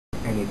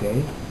any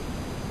day,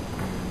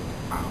 and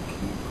I'll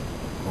keep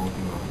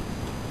holding on.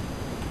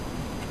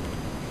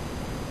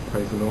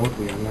 Praise the Lord.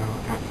 We are now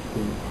at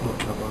the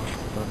part of our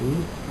study,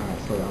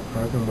 our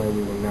program, where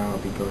we will now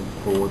be going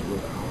forward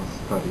with our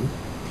study.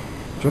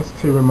 Just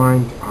to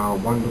remind our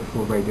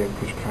wonderful Radio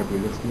Push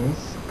Cabri listeners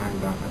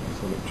and our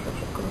Apostolic Church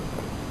of God,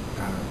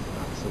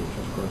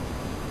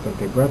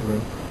 Seventh-day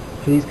Brethren,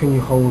 please can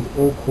you hold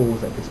all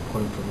calls at this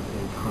point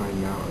in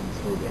time now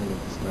until the end of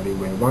the study,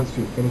 where once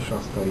we finish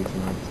our study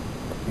tonight,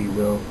 we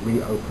will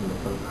reopen the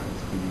phone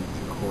lines for you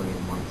to call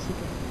in once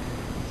again.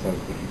 So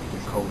if you could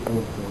just hold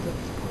all calls at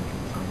this point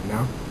in time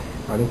now.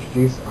 I'll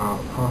introduce our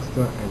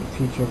pastor and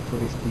teacher for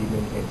this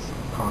evening. It's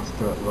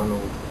Pastor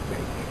Ronald Blake.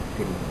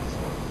 Good evening,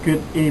 sir.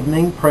 Good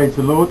evening, praise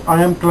the Lord.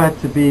 I am glad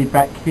to be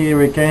back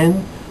here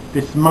again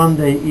this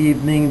Monday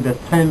evening, the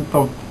 10th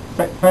of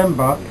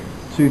September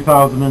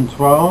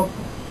 2012.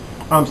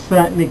 I'm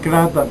certainly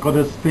glad that God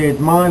has spared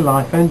my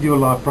life and your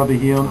life, Brother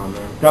Heon,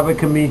 that we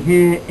can be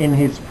here in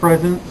His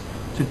presence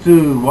to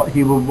do what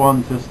He will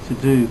want us to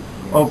do. Yes.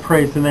 Oh,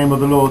 praise the name of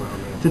the Lord.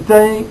 Amen.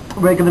 Today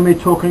we're going to be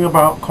talking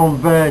about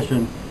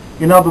conversion.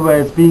 In other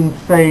words, being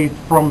saved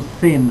from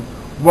sin.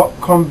 What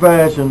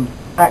conversion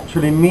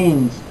actually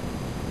means,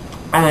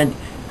 and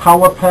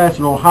how a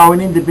person or how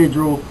an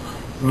individual's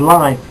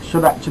life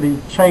should actually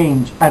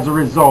change as a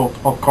result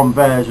of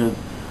conversion.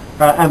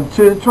 And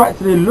to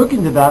actually look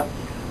into that,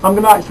 I'm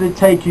going to actually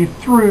take you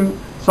through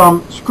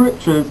some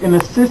scriptures in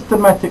a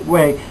systematic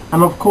way.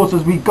 And of course,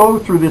 as we go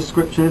through these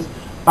scriptures,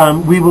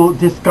 we will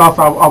discuss,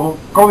 I will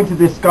go into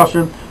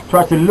discussion to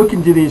actually look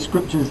into these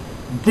scriptures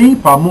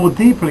deeper, more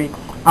deeply,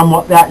 and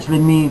what they actually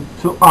mean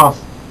to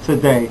us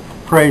today.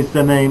 Praise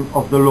the name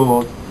of the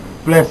Lord.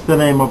 Bless the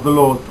name of the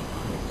Lord.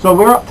 So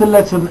we're up to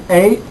lesson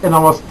 8 in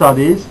our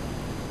studies,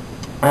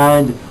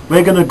 and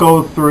we're going to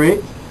go through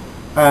it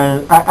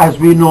as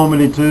we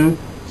normally do.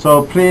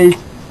 So please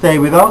stay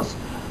with us.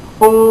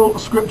 All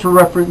scripture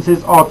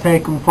references are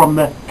taken from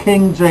the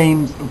King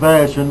James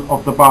Version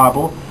of the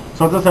Bible.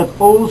 So as I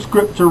said, all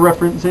scripture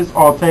references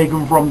are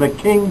taken from the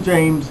King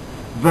James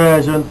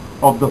Version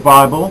of the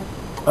Bible.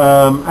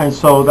 And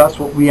so that's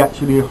what we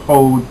actually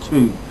hold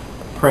to.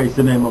 Praise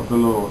the name of the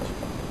Lord.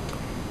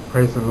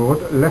 Praise the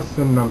Lord.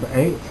 Lesson number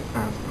 8,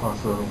 as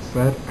Pastor Ronald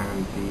said,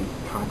 and the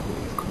title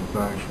is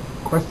Conversion.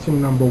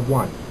 Question number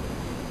 1.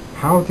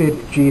 How did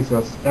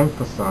Jesus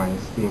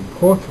emphasize the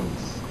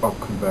importance of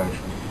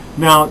conversion?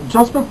 Now,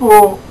 just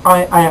before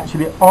I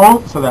actually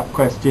answer that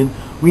question,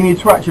 we need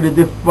to actually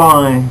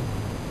define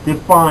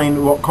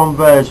what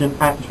conversion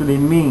actually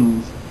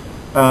means.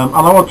 And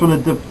I want to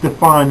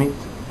define it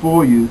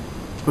for you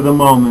for the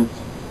moment.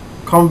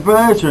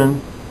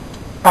 Conversion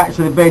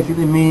actually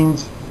basically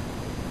means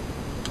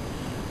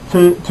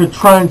to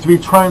be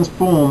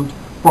transformed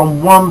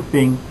from one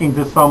thing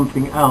into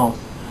something else.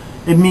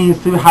 It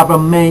means to have a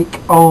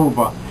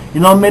makeover. You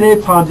know, many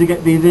times you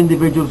get these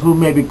individuals who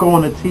maybe go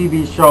on a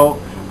TV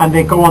show and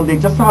they go on, they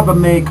just have a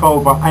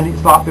makeover, and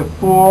it's like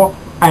before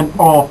and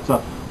after.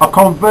 A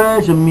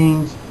conversion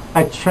means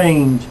a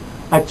change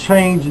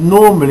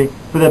normally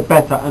for the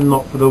better and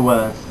not for the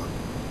worse.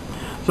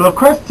 So the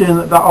question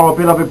that our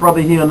beloved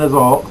brother here has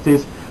asked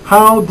is,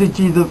 how did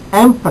Jesus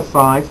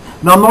emphasize?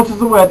 Now notice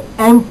the word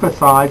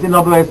emphasize, in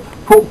other words,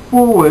 put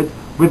forward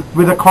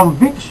with a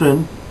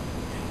conviction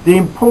the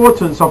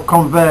importance of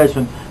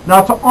conversion.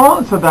 Now to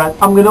answer that,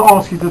 I'm going to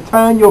ask you to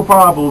turn your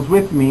Bibles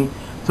with me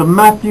to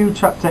Matthew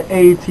chapter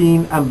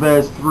 18 and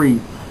verse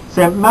 3.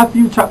 So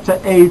Matthew chapter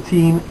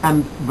 18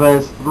 and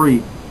verse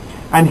 3.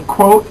 And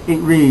quote, it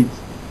reads,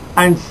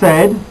 and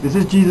said, this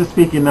is Jesus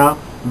speaking now,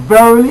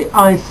 verily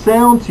I say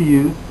unto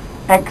you,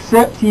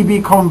 except ye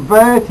be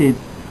converted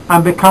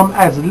and become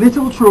as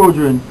little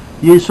children,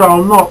 ye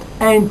shall not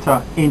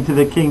enter into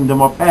the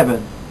kingdom of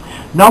heaven.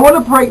 Now I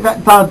want to break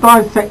that down,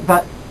 dissect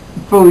that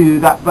for you,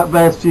 that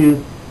verse to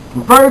you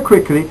very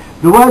quickly.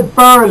 The word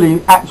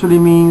verily actually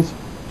means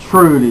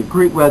truly,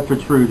 Greek word for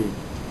truly.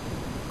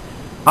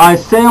 I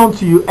say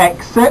unto you,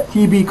 except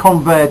ye be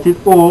converted,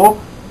 or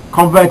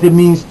converted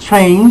means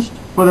changed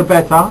for the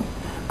better,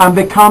 and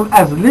become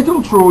as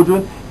little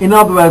children, in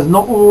other words,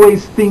 not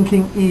always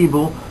thinking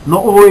evil,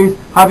 not always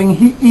having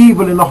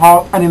evil in the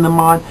heart and in the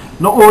mind,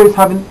 not always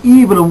having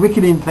evil and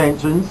wicked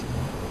intentions.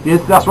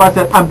 Yes, that's why I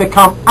said, and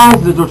become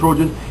as little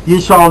children, ye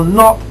shall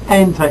not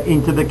enter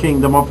into the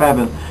kingdom of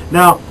heaven.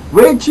 Now,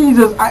 where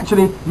Jesus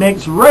actually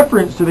makes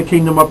reference to the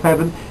kingdom of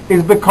heaven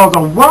is because,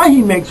 and why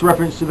he makes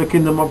reference to the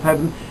kingdom of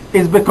heaven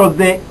is because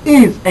there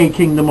is a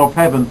kingdom of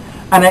heaven.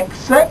 And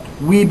except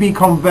we be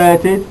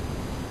converted,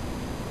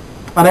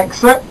 and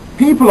except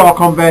people are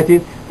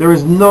converted, there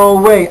is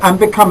no way, and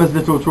become as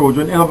little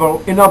children,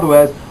 in other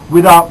words,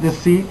 without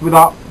deceit,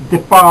 without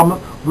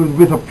defilement,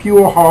 with a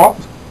pure heart.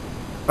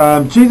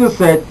 Jesus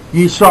said,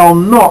 ye shall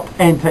not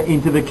enter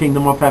into the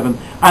kingdom of heaven.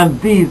 And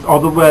these are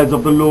the words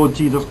of the Lord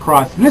Jesus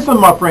Christ. Listen,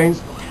 my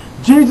friends,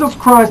 Jesus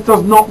Christ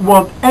does not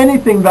want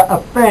anything that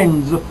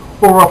offends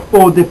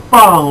or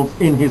defiles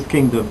in his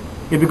kingdom.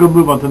 If you could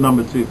move on to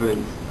number 2,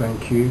 please.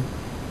 Thank you.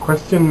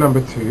 Question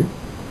number 2.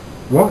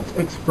 What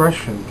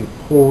expression did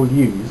Paul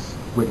use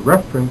with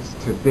reference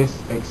to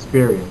this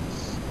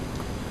experience.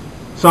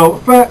 So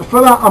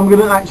for that, I'm going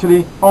to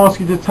actually ask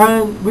you to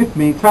turn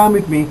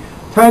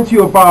to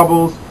your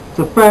Bibles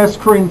to 1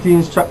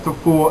 Corinthians chapter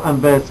 4 and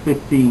verse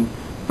 15.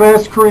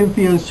 1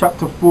 Corinthians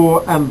chapter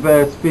 4 and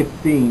verse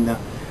 15.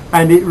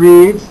 And it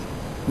reads,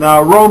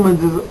 now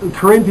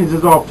Corinthians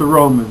is after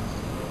Romans.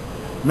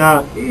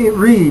 Now it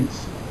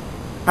reads,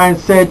 and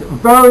said,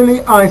 verily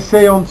I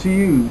say unto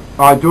you,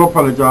 I do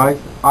apologize,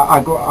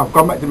 I've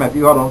gone back to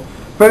Matthew, hold on.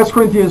 1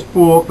 Corinthians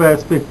 4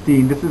 verse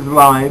 15, this is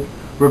live,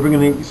 we're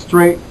bringing it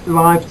straight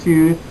live to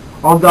you,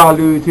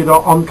 undiluted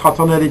or uncut,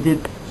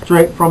 unedited,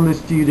 straight from the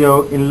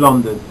studio in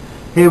London.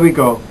 Here we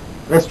go,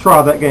 let's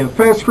try that again.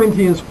 1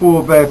 Corinthians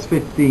 4 verse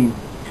 15,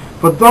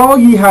 for though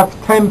ye have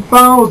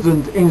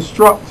 10,000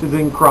 instructors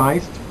in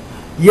Christ,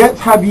 yet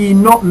have ye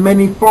not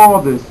many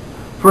fathers,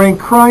 for in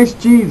Christ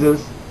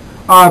Jesus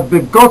I have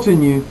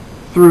begotten you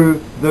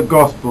through the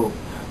gospel.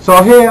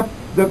 So here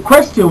the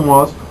question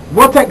was,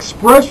 what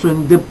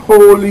expression did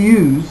Paul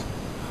use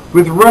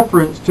with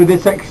reference to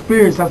this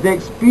experience, as the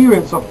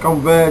experience of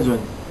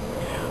conversion?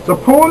 So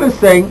Paul is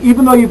saying,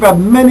 even though you've had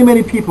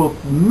many people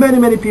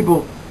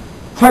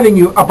telling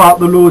you about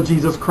the Lord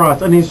Jesus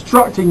Christ and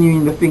instructing you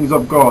in the things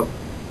of God,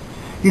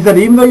 he said,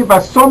 even though you've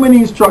had so many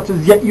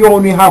instructors, yet you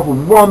only have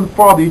one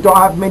father. You don't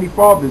have many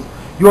fathers.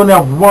 You only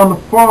have one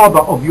father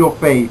of your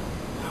faith,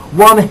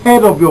 one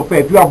head of your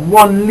faith. You have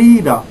one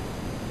leader.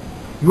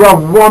 You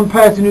have one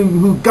person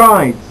who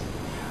guides.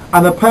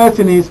 And the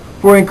person is,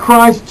 for in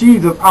Christ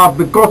Jesus I have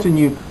begotten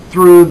you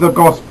through the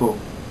gospel.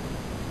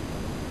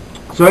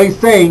 So he's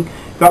saying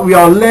that we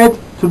are led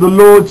to the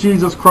Lord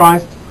Jesus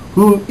Christ,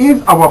 who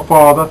is our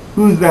Father,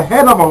 who is the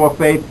head of our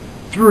faith,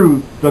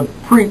 through the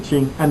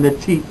preaching and the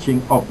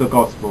teaching of the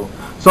gospel.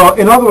 So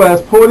in other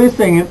words, Paul is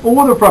saying in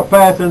order for a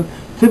person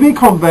to be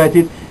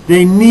converted,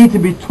 they need to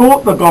be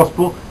taught the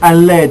gospel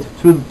and led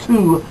to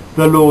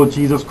the Lord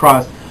Jesus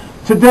Christ.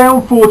 Today,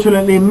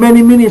 unfortunately,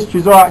 many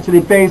ministries are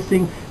actually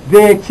basing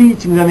their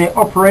teachings and their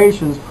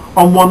operations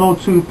on one or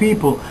two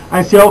people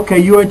and say, okay,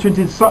 you're entered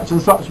into such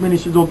and such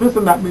ministries or this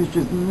and that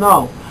ministries.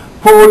 No.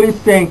 Paul is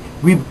saying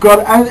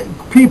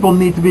people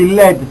need to be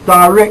led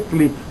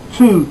directly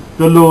to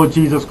the Lord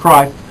Jesus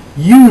Christ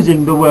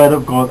using the word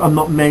of God and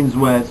not men's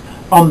words.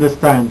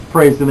 Understand.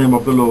 Praise the name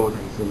of the Lord.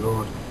 Praise the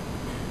Lord.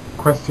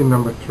 Question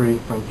number 3,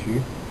 thank you.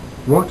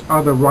 What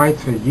other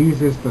writer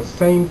uses the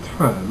same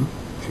term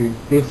to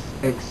this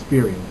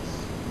experience?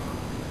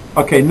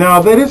 Okay, now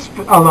there is,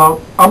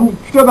 I'm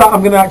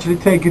going to actually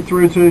take you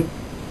through to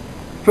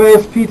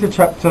 1 Peter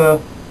chapter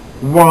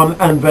 1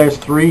 and verse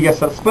 3. Yes,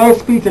 that's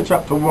 1 Peter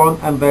chapter 1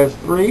 and verse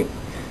 3.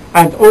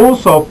 And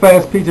also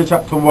 1 Peter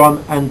chapter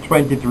 1 and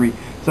 23.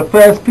 So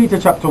 1 Peter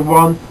chapter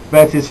 1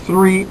 verses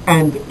 3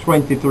 and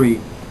 23.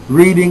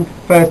 Reading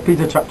 1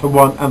 Peter chapter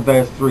 1 and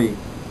verse 3.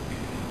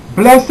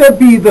 Blessed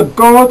be the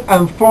God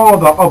and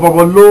Father of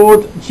our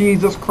Lord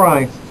Jesus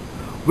Christ,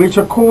 which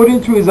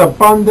according to his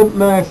abundant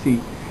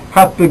mercy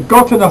hath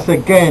begotten us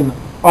again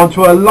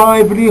unto a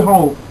lively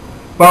hope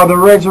by the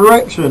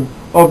resurrection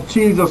of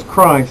Jesus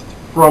Christ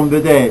from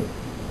the dead.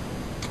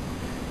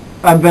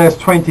 And verse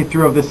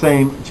 23 of the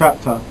same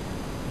chapter.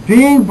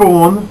 Being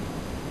born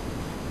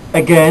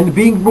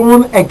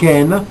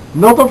again,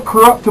 not of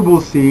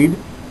corruptible seed,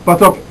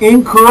 but of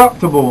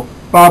incorruptible,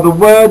 by the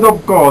word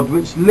of God,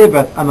 which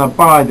liveth and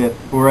abideth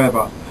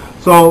forever.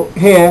 So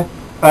here,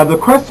 the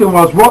question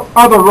was, what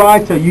other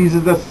writer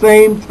uses the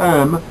same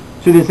term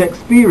to this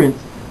experience?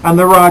 And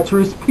the writer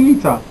is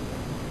Peter.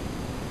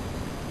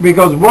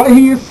 Because what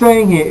he is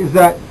saying here is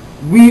that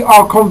we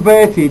are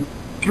converted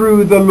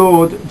through the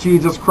Lord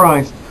Jesus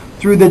Christ,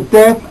 through the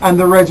death and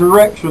the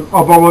resurrection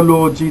of our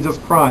Lord Jesus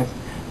Christ.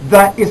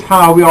 That is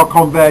how we are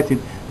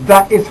converted.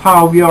 That is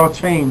how we are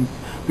changed.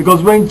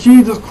 Because when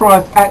Jesus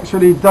Christ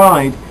actually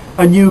died,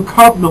 a new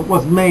covenant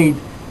was made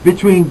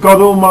between God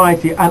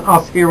Almighty and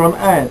us here on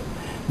earth.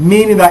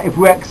 Meaning that if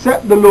we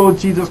accept the Lord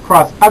Jesus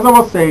Christ as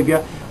our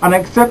Saviour and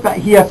accept that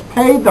he has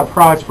paid the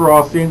price for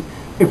our sins,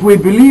 if we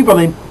believe on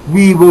him,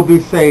 we will be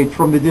saved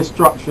from the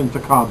destruction to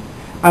come.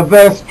 And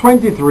verse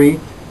 23,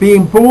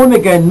 being born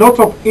again not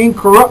of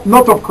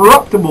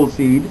corruptible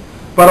seed,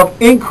 but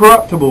of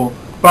incorruptible,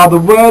 by the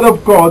word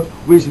of God,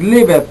 which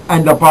liveth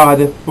and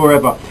abideth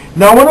forever.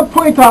 Now I want to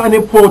point out an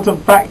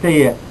important factor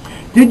here.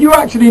 Did you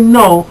actually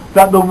know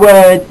that the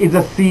word is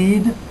a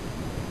seed?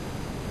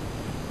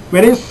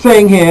 When it's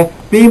saying here,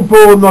 being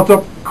born not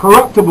of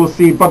corruptible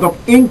seed, but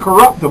of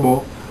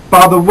incorruptible,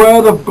 by the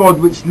word of God,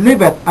 which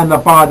liveth and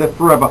abideth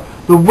forever.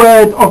 The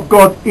word of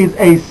God is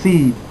a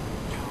seed.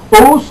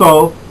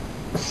 Also,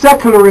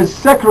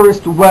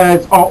 secularist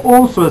words are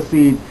also a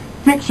seed.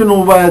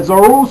 Fictional words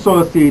are also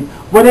a seed.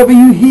 Whatever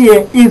you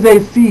hear is a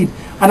seed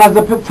and has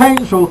the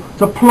potential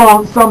to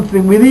plant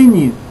something within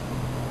you.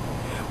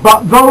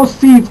 But those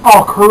seeds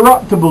are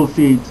corruptible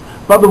seeds.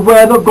 But the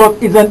word of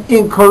God is an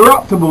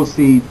incorruptible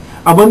seed.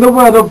 And when the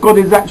word of God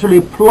is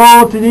actually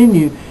planted in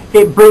you,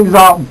 it brings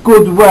out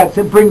good works.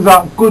 It brings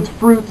out good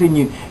fruit in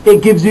you.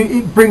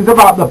 It brings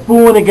about the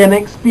born again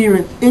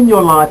experience in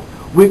your life,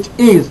 which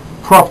is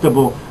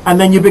profitable, and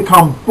then you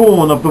become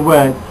born of the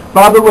word.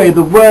 By the way,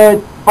 the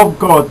word of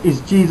God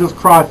is Jesus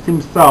Christ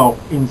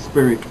himself in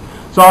spirit.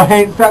 So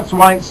hence that's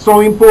why it's so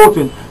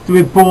important to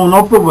be born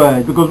of the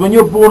word, because when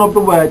you're born of the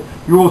word,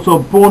 you're also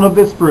born of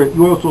the spirit,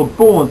 you're also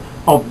born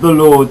of the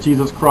Lord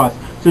Jesus Christ.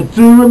 So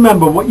do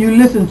remember, what you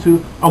listen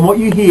to and what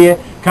you hear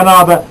can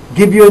either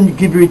give you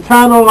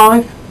eternal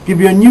life, give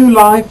you a new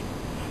life,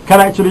 can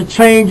actually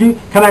change you,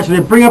 can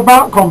actually bring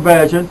about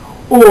conversion,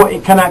 or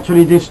it can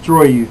actually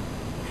destroy you.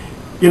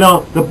 You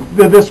know,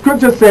 the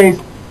scripture says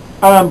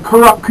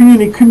corrupt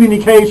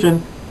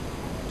communication,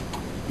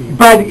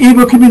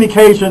 evil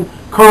communication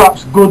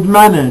corrupts good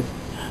manners.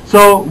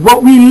 So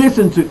what we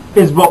listen to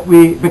is what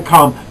we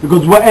become,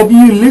 because whatever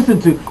you listen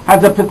to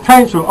has a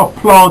potential of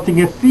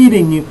planting a seed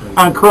in you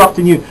and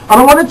corrupting you. And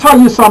I want to tell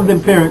you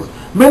something, parents.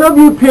 Many of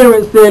you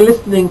parents there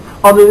listening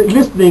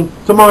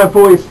to my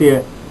voice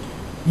here,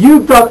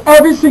 you've done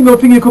every single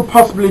thing you could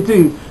possibly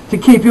do to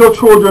keep your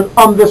children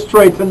on the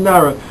straight and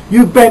narrow.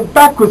 You've bent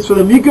backwards for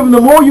them. You've given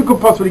them all you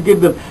could possibly give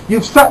them.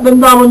 You've sat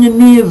them down on your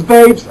knees,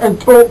 babes, and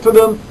talked to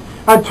them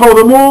and told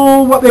them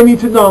all what they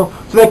need to know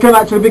so they can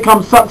actually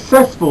become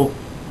successful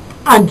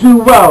and do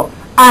well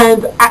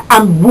and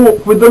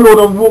walk with the Lord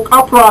and walk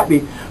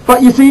uprightly.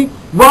 But you see,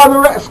 while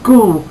they're at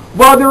school,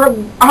 while they're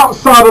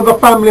outside of the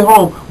family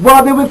home,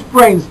 while they're with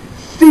friends,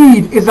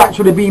 seed is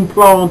actually being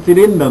planted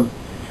in them.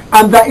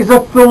 And that is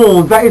a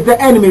thorn. That is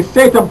the enemy.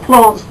 Satan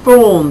plants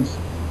thorns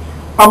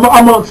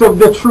amongst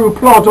the true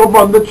plant, or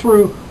on the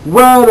true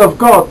word of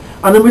God.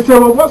 And then we say,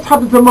 well, what's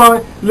happened to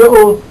my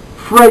little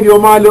Freddie or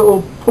my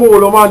little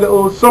Paul or my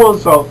little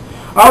so-and-so?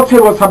 I'll tell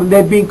you what's happened.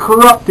 They've been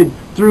corrupted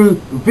through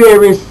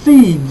various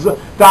seeds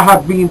that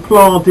have been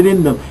planted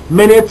in them.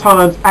 Many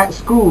times at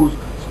schools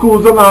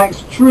are now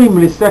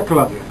extremely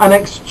secular and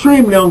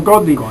extremely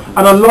ungodly. And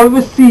a lot of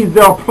the seeds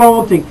they are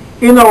planting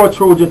in our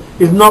children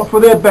is not for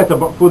their better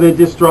but for their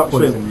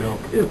destruction.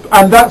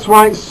 And that's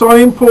why it's so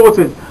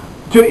important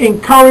to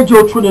encourage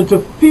your children to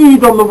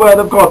feed on the word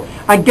of God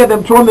and get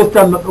them to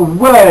understand that the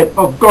word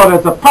of God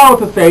has the power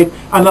to save,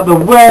 and that the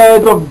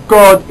word of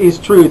God is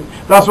truth.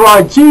 That's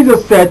why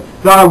Jesus said,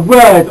 thy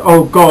word,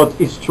 O God,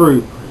 is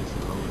true.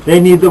 They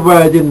need the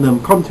word in them.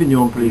 Continue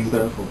on, please,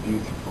 sir. Beautiful,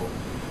 beautiful.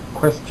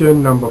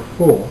 Question number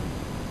 4.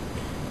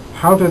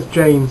 How does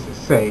James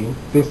say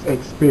this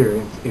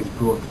experience is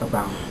brought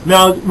about?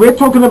 Now, we're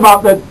talking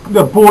about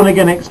the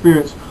born-again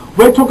experience.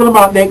 We're talking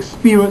about the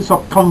experience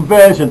of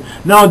conversion.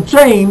 Now,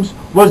 James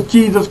was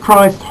Jesus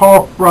Christ's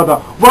half-brother.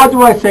 Why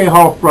do I say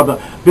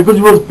half-brother? Because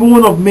he was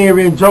born of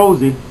Mary and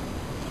Joseph,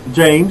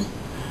 James.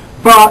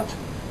 But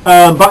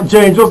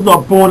James was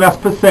not born as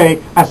per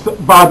se as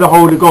by the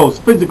Holy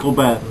Ghost, physical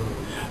birth.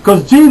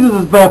 Because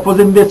Jesus' birth was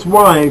in this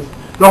wise.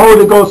 The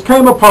Holy Ghost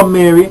came upon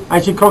Mary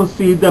and she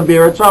conceived and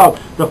bare a child.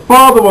 The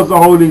Father was the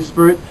Holy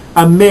Spirit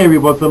and Mary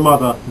was the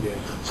mother. Yes.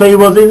 So he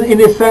was in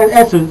his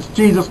essence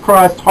Jesus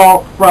Christ's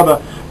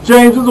half-brother.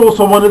 James was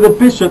also one of the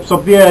bishops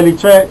of the early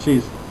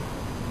churches.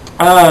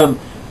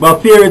 Well,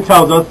 theory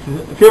tells us,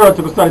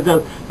 theoretical study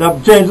tells us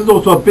that James was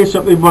also a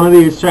bishop in one of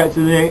these churches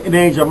in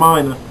Asia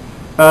Minor,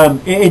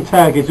 in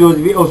Turkey. So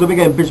he also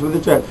became bishop of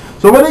the church.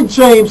 So what did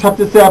James have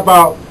to say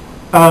about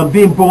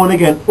being born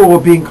again or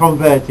being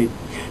converted?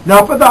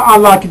 Now for that,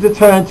 I'd like you to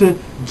turn to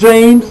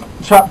James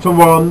chapter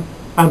 1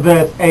 and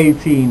verse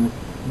 18.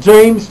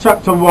 James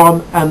chapter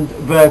 1 and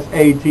verse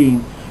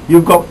 18.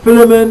 You've got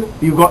Philemon,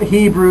 you've got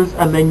Hebrews,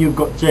 and then you've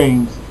got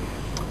James.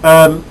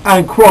 And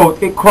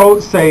it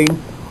quotes saying,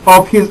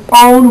 of his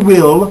own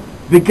will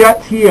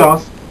begat he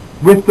us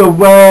with the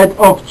word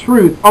of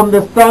truth.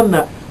 Understand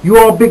that. You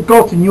are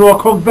begotten, you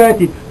are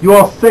converted, you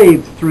are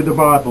saved through the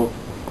Bible.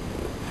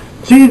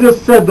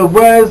 Jesus said, the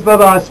words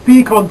that I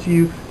speak unto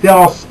you, they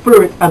are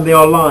spirit and they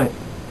are life.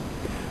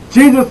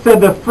 Jesus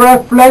said, the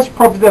flesh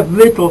profiteth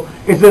little,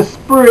 is the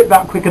spirit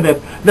that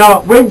quickeneth.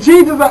 Now, when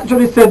Jesus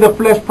actually said the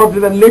flesh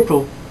profiteth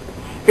little,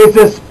 it's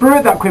the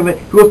spirit that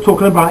quickeneth, he was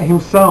talking about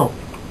himself.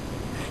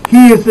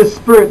 He is the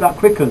spirit that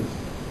quickens.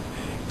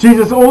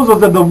 Jesus also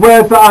said, the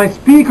words that I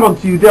speak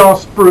unto you, they are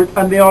spirit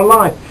and they are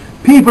life.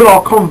 People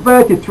are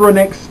converted through an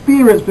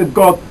experience with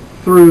God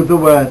through the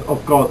word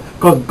of God,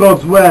 because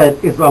God's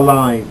word is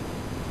alive.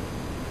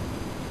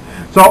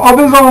 So of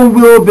his own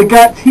will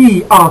begat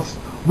he us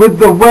with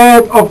the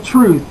word of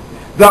truth,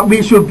 that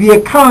we should be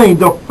a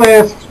kind of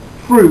first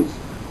fruits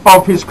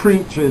of his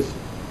creatures,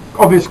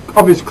 of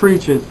his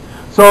creatures.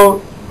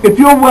 So if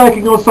you're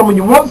working on someone,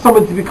 you want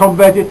someone to be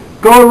converted,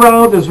 go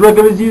around as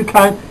regularly as you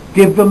can,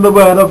 give them the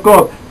word of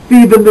God,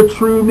 feed them the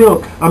true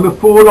milk, and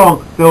before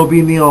long they'll be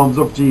in the arms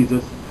of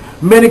Jesus.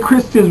 Many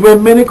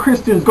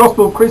Christians,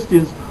 gospel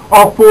Christians,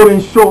 are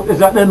falling short is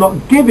that they're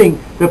not giving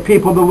the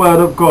people the word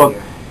of God.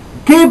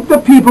 Give the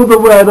people the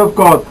word of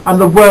God,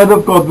 and the word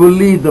of God will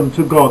lead them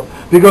to God,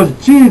 because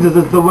Jesus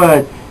is the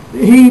word.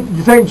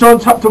 St. John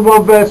chapter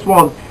 1 verse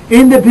 1,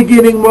 in the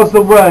beginning was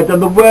the word,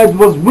 and the word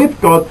was with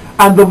God,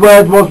 and the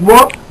word was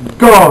what?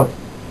 God.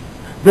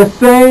 The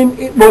same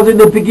it was in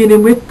the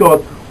beginning with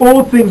God.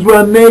 All things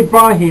were made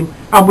by him,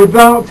 and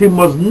without him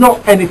was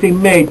not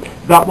anything made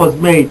that was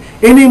made.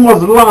 In him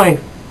was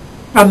life,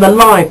 and the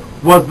life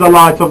was the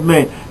light of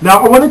men.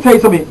 Now I want to tell you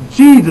something.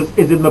 Jesus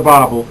is in the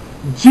Bible.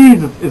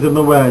 Jesus is in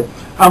the Word.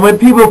 And when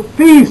people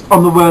feast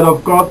on the Word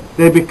of God,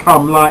 they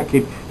become like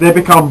Him. They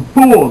become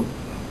born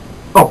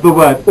of the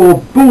Word,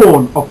 or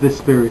born of the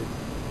Spirit.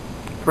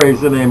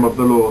 Praise the name of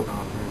the Lord.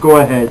 Go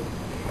ahead.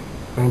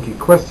 Thank you.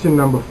 Question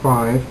number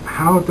 5.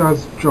 How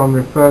does John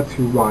refer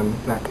to one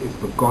that is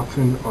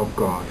begotten of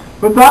God?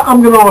 But that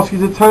I'm going to ask you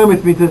to turn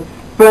with me to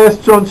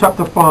 1 John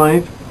chapter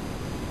 5,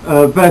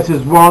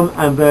 verses 1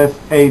 and verse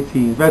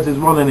 18. Verses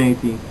 1 and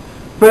 18.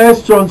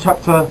 1 John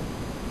chapter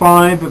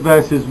 5,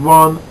 verses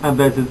 1 and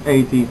verses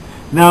 18.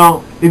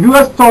 Now, if you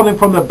are starting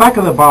from the back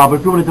of the Bible,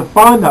 if you wanted to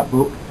find that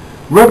book,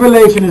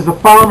 Revelation is the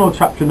final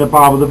chapter in the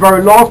Bible, the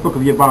very last book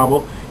of your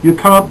Bible. You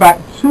count back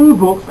 2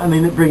 books and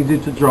then it brings you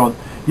to John.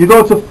 You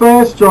go to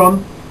 1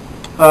 John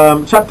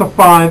chapter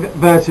 5,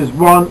 verses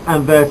 1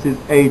 and verses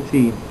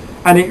 18.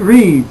 And it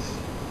reads,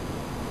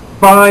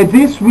 "By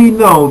this we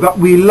know that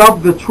we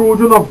love the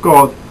children of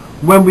God,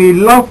 when we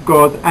love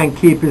God and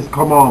keep His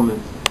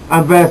commandments."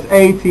 And verse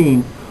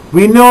 18,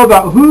 "We know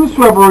that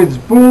whosoever is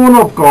born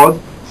of God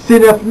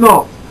sinneth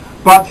not,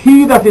 but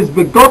he that is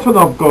begotten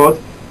of God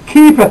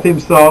keepeth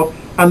himself,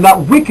 and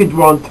that wicked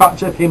one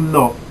toucheth him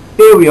not."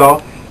 Here we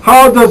are.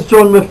 How does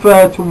John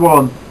refer to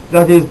one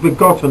that is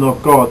begotten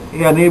of God?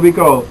 And here we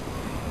go.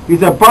 He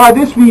said, "By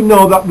this we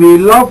know that we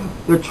love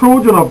the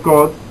children of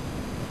God,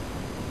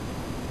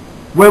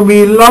 when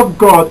we love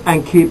God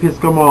and keep His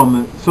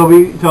commandments." So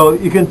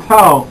you can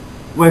tell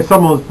when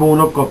someone's born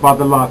of God by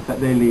the life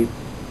that they lead,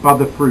 by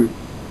the fruit.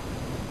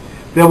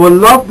 They will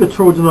love the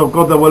children of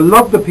God. They will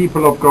love the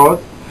people of God.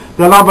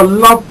 They'll have a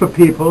love for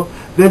people.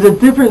 There's a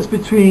difference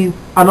between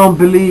an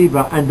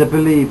unbeliever and a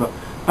believer.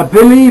 A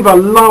believer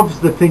loves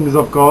the things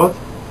of God,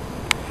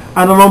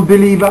 and an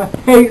unbeliever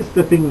hates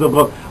the things of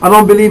God. An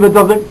unbeliever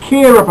doesn't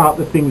care about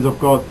the things of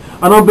God.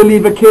 An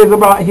unbeliever cares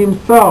about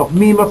himself,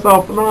 me,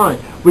 myself, and I,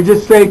 which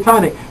is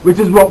satanic, which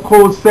is what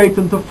caused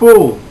Satan to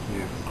fall.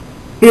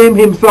 Yes. Him,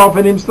 himself,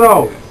 and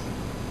himself.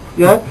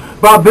 Yes. Yeah?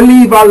 But a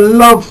believer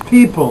loves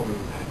people,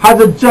 has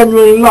a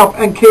genuine love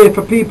and care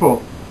for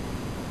people.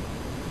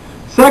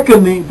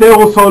 Secondly, they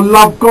also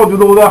love God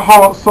with all their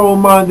heart, soul,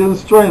 mind, and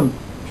strength.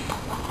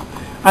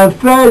 And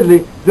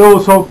thirdly, they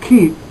also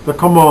keep the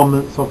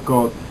commandments of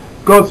God.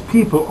 God's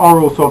people are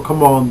also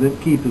commandment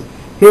keepers.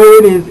 Here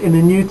it is in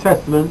the New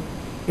Testament,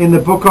 in the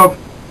book of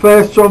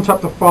 1 John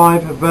chapter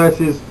 5,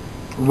 verses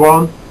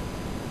 1.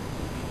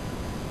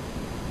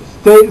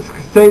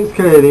 States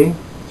clearly,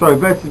 sorry,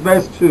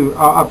 verse 2,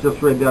 I've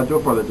just read there, I do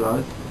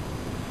apologize.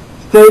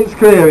 States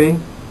clearly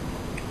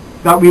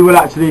that we will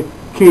actually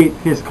keep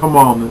His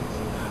commandments.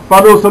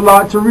 But I'd also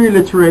like to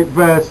reiterate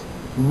verse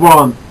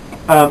 1.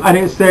 And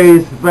it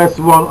says, verse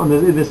 1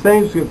 in the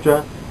same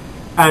scripture,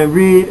 and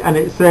read, and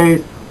it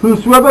says,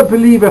 "Whosoever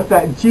believeth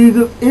that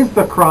Jesus is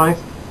the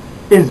Christ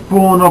is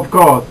born of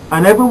God,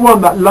 and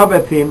everyone that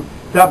loveth Him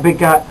that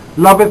begat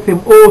loveth Him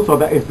also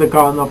that is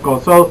begotten of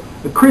God." So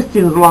the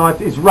Christian's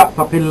life is wrapped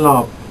up in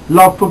love.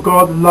 Love for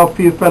God, love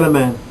for your fellow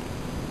man.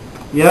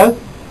 Yeah?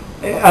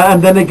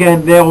 And then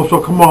again, they're also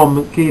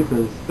commandment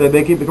keepers.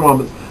 They keep the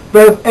commandments.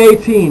 Verse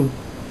 18,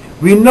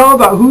 "We know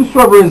that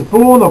whosoever is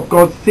born of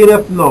God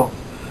sinneth not,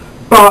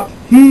 but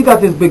he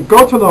that is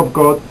begotten of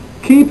God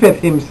keepeth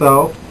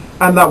himself,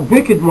 and that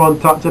wicked one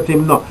toucheth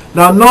him not."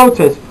 Now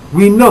notice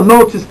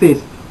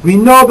this. We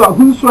know that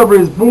whosoever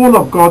is born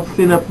of God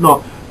sinneth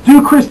not.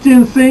 Do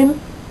Christians sin?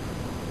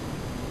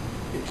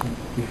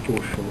 You fall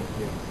short,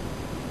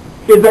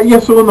 yes. Is that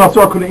yes or no?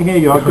 So I couldn't hear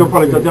you. I do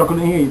apologize. I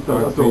couldn't hear you. So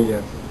I say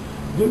yes.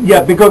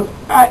 Yeah, because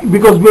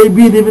we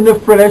live in the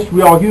flesh.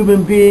 We are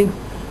human beings.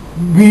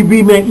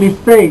 We make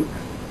mistakes,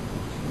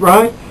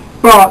 right?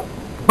 But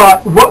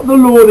what the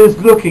Lord is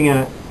looking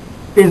at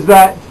is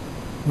that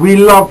we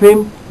love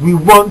Him. We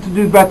want to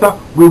do better.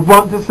 We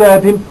want to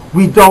serve Him.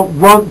 We don't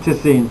want to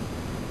sin.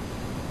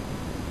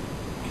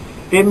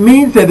 It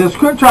means that the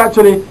scripture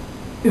actually,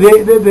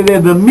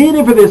 the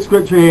meaning for this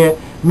scripture here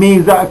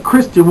means that a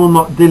Christian will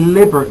not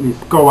deliberately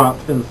go out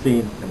and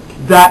sin.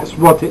 That's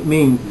what it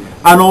means.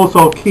 And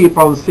also keep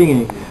on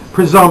sinning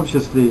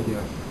presumptuously.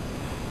 Yes.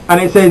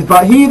 And it says,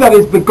 "But he that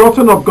is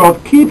begotten of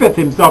God keepeth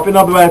himself." In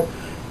other words,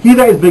 he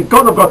that is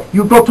begotten of God,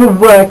 you've got to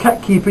work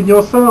at keeping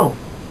yourself.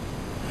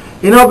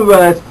 In other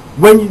words,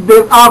 when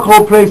there's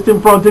alcohol placed in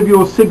front of you,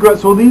 or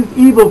cigarettes, or these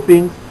evil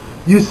things,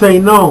 you say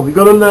no. You've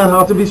got to learn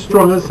how to be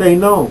strong and say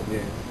no.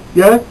 Yes.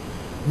 Yeah?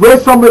 Where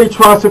somebody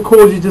tries to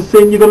cause you to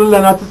sin, you've got to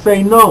learn how to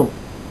say no.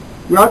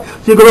 Right?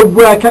 So you've got to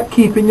work at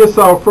keeping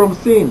yourself from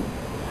sin.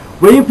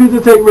 When you feel to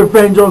take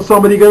revenge on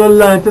somebody, you're going to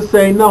learn to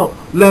say no.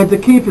 Learn to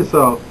keep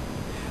yourself.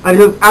 And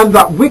it says, "And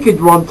that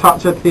wicked one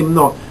toucheth him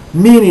not."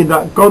 Meaning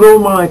that God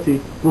Almighty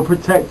will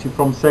protect you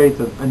from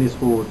Satan and his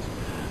hordes.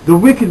 The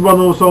wicked one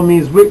also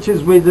means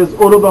witches, wizards,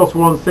 all of those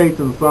who are on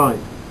Satan's side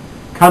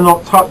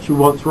cannot touch you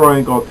once you're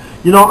in God.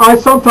 You know, I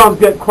sometimes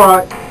get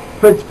quite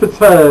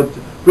perturbed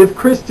with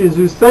Christians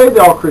who say they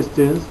are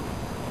Christians,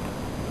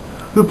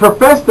 who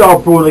profess they are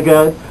born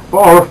again, but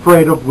are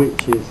afraid of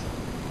witches.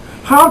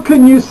 How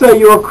can you say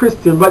you're a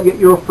Christian but yet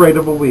you're afraid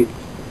of a witch?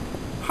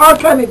 How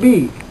can it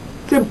be?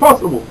 It's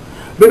impossible.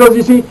 Because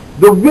you see,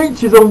 the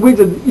witches and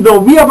wizards, you know,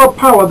 we have a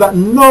power that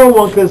no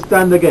one can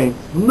stand against.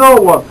 No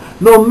one.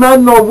 No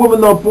man, no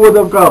woman, no boy,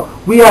 no girl.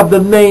 We have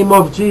the name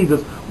of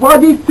Jesus. Why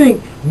do you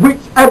think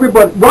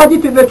why do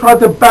you think they're trying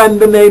to ban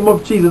the name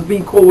of Jesus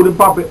being called in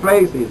public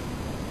places?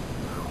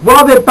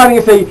 Why they're banning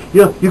it, say,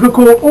 you know, you can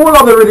call all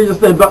other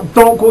religious names, but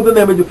don't call the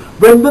name of Jesus.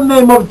 When the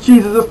name of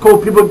Jesus is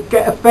called, people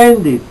get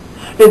offended.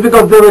 It's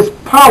because there is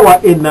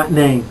power in that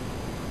name.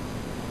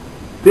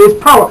 There is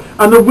power,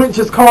 and the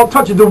witches can't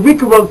touch it. The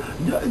wicked one,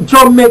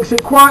 John makes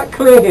it quite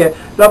clear here,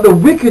 that the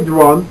wicked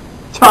one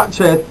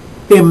toucheth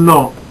him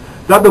not.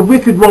 That the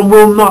wicked one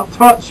will not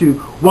touch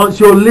you once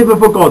you're living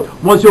for God,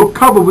 once you're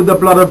covered with the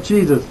blood of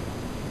Jesus.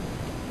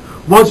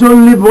 Once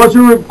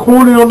you're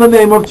calling on the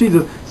name of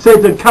Jesus,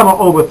 Satan cannot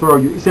overthrow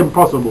you. It's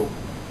impossible.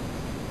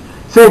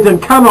 Satan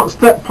cannot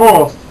step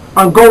past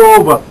and go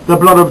over the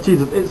blood of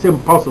Jesus. It's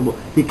impossible.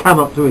 He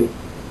cannot do it.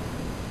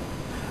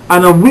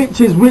 And a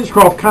witch's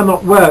witchcraft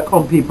cannot work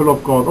on people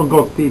of God, on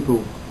God's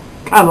people.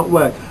 Cannot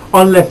work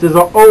unless there's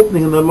an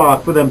opening in the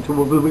life for them to,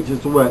 the witches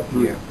to work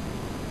through. Yeah.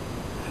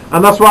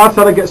 And that's why I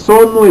said I get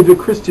so annoyed with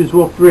Christians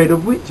who are afraid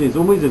of witches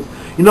and wizards.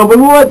 You know, when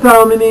we were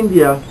down in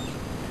India,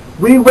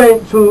 we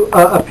went to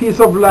a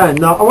piece of land.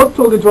 Now, I was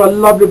talking to a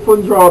lovely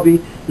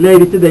Punjabi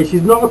lady today.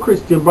 She's not a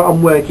Christian, but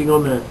I'm working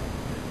on her.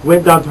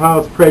 Went down to her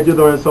house, prayed with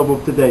her and so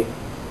forth today.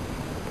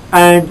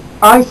 And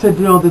I said,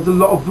 you know, there's a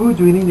lot of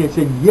voodoo in India. She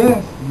said,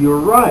 yes, you're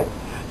right.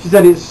 She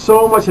said, it's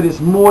so much, and it's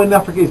more in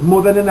Africa, it's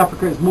more than in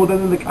Africa, it's more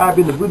than in the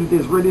Caribbean. The voodoo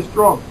is really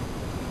strong.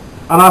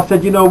 And I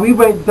said, you know, we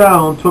went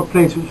down to a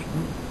place which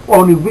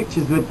only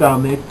witches live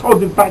down there.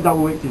 Totally backed up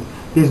with witches.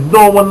 There's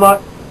no one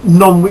like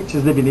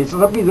non-witches living there. So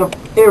that means an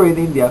area in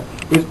India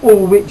is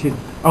all witches.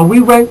 And we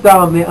went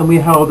down there and we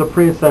held a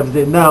prayer service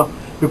there. Now,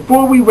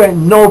 before we went,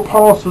 no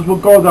pastors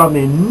would go down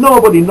there.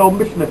 Nobody, no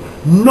missionary,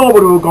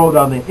 nobody would go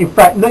down there. In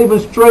fact, not even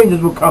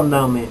strangers would come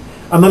down there.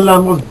 And the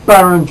land was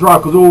barren, dry,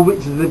 because all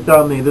witches lived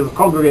down there. There's a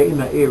congregate in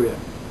that area.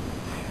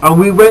 And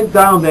we went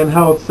down there and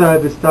held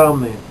service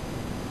down there.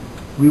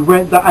 We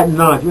went there at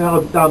night. We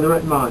held it down there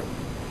at night.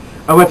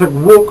 And we had to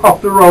walk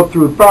off the road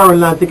through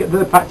barren land to get to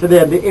the patch of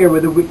there, the area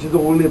where the witches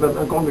all live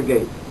and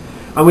congregate.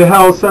 And we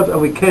held service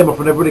and we came off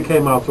and everybody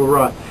came out all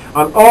right.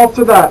 And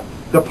after that,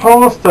 the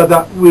pastor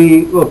that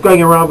we were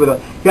going around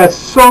with, he had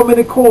so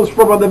many calls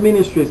from other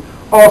ministries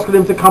asking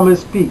him to come and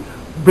speak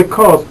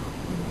because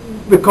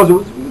it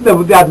was,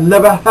 they had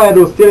never heard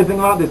or seen anything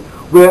like this,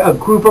 where a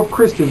group of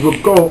Christians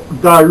would go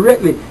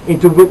directly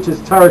into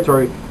witches'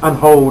 territory and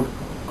hold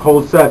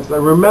service.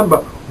 And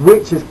remember,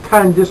 witches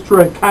can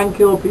destroy and can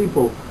kill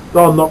people that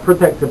are not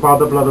protected by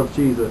the blood of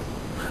Jesus.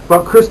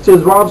 But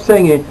Christians, what I'm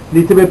saying here,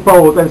 need to be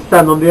bold and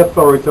stand on the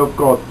authority of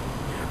God.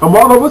 And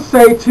what I would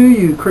say to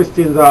you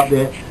Christians out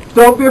there,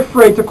 don't be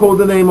afraid to call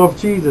the name of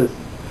Jesus.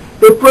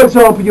 If, for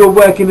example, you're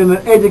working in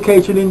an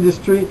education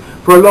industry,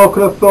 for a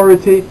local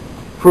authority,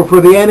 for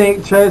the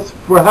NHS,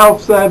 for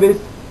health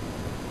service,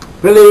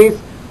 police,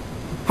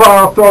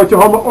 fire authority,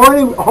 home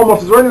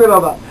office, or anything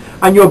like that,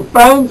 and you're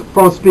banned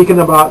from speaking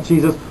about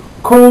Jesus,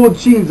 call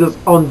Jesus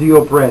under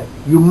your breath.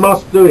 You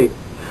must do it,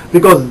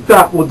 because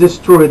that will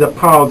destroy the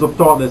powers of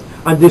darkness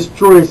and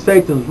destroy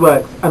Satan's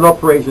works and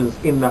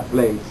operations in that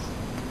place.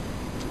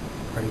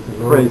 Praise the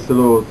Lord. Praise the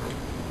Lord.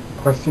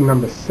 Question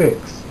number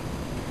 6.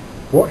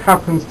 What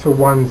happens to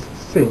one's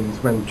sins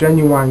when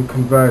genuine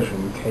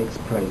conversion takes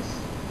place?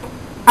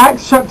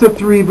 Acts chapter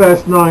 3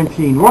 verse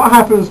 19. What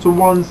happens to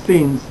one's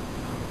sins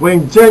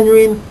when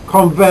genuine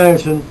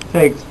conversion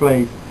takes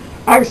place?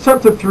 Acts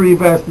chapter 3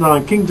 verse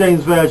 9. King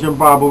James Version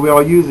Bible we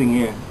are using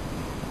here.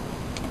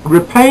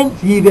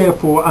 Repent ye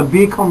therefore and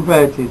be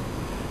converted,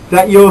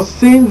 that your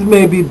sins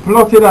may be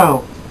blotted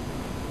out,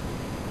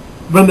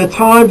 when the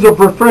times of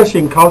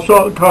refreshing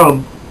shall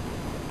come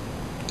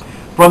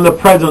from the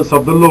presence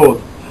of the Lord.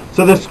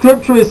 So the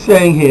scripture is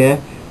saying here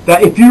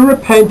that if you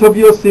repent of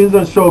your sins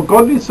and show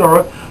godly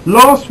sorrow.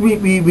 Last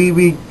week we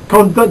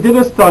did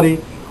a study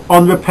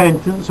on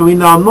repentance, so we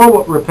now know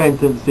what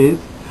repentance is.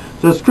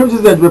 So the scripture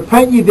says,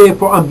 repent ye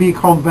therefore and be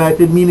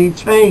converted, meaning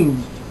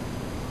changed.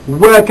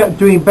 Work at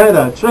doing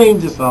better.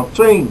 Change yourself.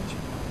 Change.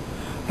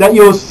 That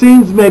your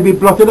sins may be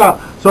blotted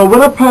out. So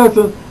when a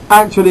person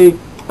actually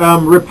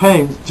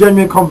repents,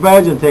 genuine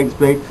conversion takes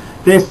place,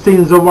 their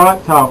sins are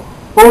wiped out.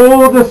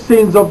 All the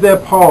sins of their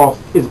past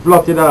is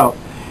blotted out.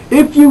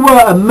 If you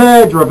were a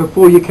murderer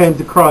before you came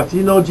to Christ,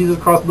 you know Jesus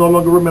Christ no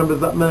longer remembers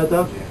that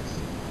murder? Yes.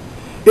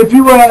 If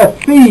you were a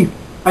thief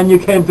and you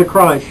came to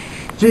Christ,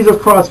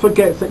 Jesus Christ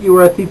forgets that you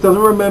were a thief,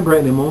 doesn't remember it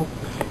anymore.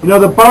 You know,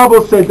 the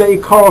Bible says that he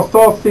cast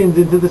our sins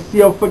into the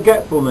sea of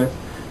forgetfulness,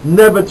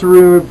 never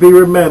to be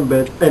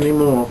remembered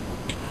anymore.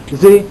 You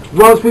see,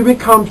 once we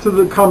come to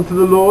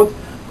the Lord,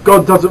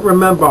 God doesn't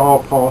remember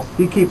our past.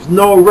 He keeps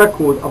no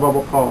record of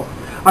our past.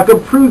 I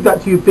can prove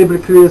that to you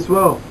biblically as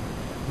well,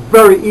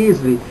 very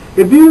easily.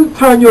 If you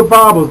turn your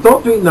Bibles,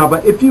 don't do it now,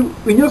 but if you,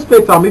 in your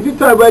spare time, if you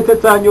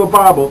turn your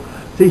Bible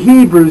to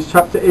Hebrews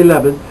chapter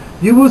 11,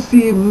 you will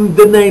see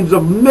the names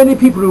of many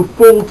people who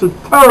faltered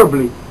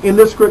terribly in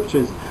the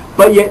scriptures.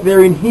 but yet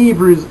they're in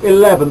Hebrews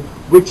 11,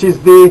 which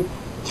is the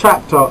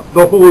chapter,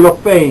 the Hall of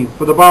Fame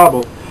for the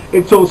Bible.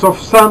 It talks of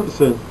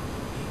Samson.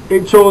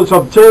 It talks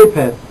of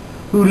Japheth,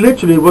 who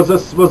literally was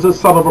the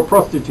son of a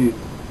prostitute.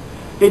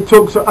 It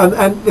talks,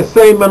 and the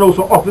same man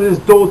also offered his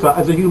daughter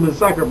as a human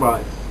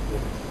sacrifice.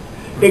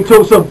 It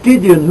talks of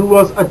Gideon, who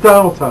was a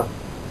doubter.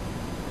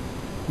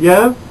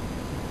 Yeah?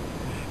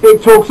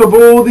 It talks of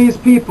all these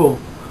people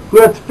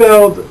who had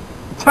failed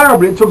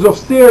terribly. It talks of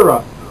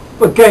Sarah,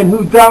 again,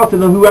 who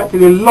doubted and who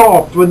actually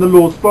laughed when the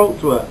Lord spoke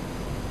to her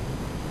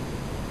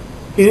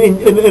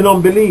in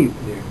unbelief.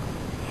 Yeah.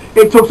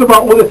 It talks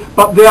about all this,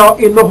 but they are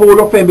in the Hall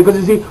of Fame, because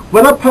you see,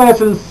 when a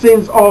person's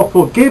sins are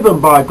forgiven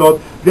by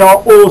God, they are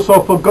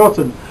also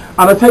forgotten.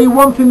 And I tell you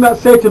one thing that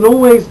Satan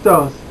always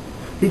does: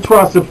 he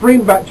tries to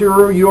bring back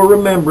to your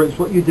remembrance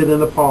what you did in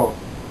the past.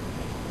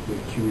 The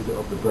accuser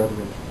of the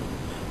brethren.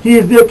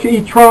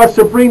 He tries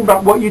to bring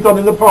back what you've done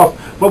in the past.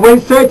 But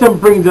when Satan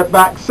brings it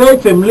back, say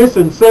to him,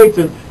 listen,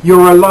 Satan,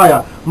 you're a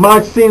liar.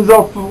 My sins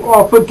are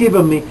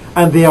forgiven me,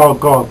 and they are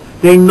gone.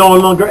 They no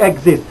longer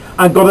exist.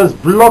 And God has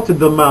blotted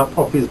them out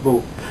of his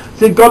book.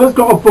 See, God has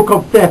got a book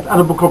of death and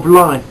a book of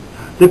life.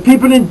 The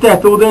people in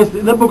death,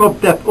 in the book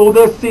of death, all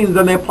their sins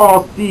and their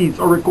past deeds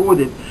are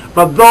recorded.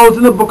 But those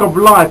in the book of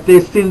life,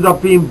 their sins are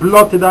being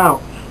blotted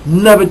out,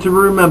 never to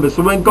remember.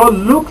 So when God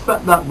looks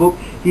at that book,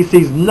 he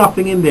sees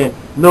nothing in there,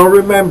 no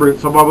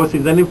remembrance of our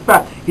sins. And in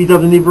fact, he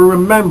doesn't even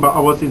remember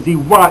our sins. He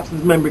wipes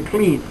his memory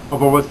clean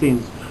of our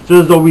sins,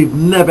 so as though we've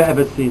never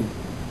ever sinned.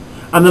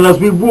 And then as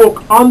we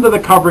walk under the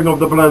covering of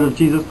the blood of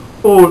Jesus,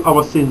 all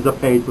our sins are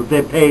paid for.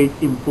 They're paid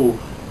in full.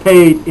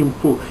 Paid in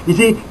full. You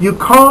see, you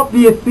can't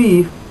be a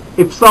thief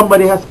if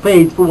somebody has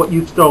paid for what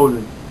you've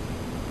stolen.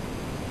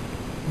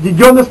 Did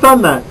you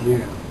understand that?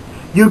 Yeah.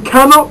 You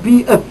cannot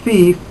be a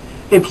thief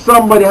if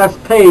somebody has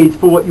paid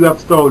for what you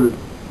have stolen.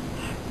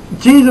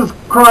 Jesus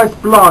Christ's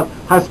blood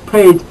has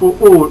paid for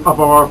all of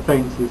our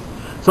offences.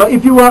 So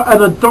if you were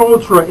an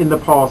adulterer in the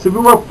past, if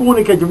you were a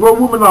fornicator, if you were a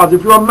womanizer,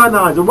 if you were a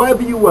manizer,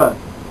 whatever you were,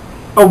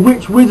 a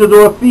witch, wizard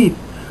or a thief,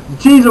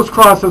 Jesus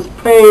Christ has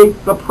paid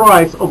the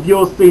price of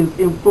your sins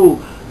in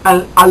full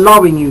and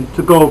allowing you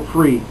to go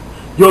free.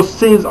 Your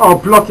sins are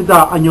blotted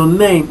out and your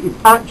name is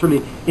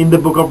actually in the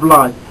book of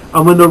life.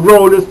 And when the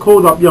roll is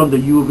called up yonder,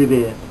 you will be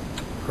there.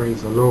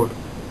 Praise the Lord.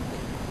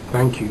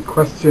 Thank you.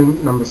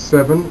 Question number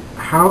 7.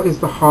 How is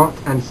the heart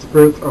and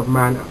spirit of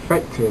man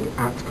affected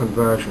at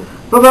conversion?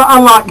 Brother,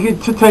 I'd like you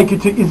to take you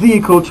to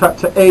Ezekiel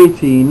chapter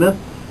 18.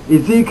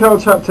 Ezekiel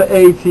chapter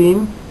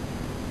 18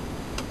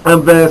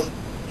 and verse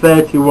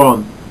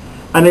 31.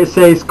 And it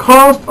says,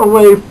 cast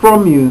away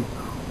from you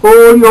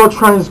all your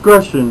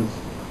transgressions,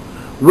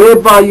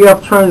 whereby you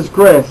have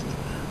transgressed,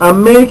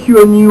 and make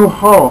you a new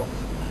heart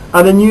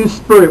and a new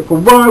spirit. For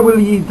why will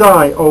ye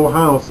die, O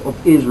house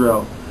of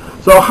Israel?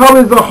 So how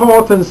is the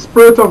heart and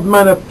spirit of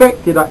man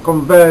affected at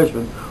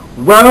conversion?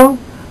 Well,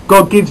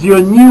 God gives you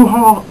a new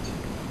heart.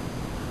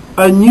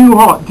 A new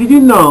heart. Did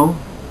you know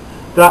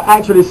that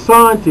actually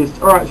scientists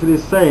are actually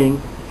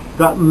saying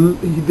that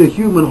the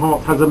human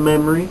heart has a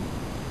memory?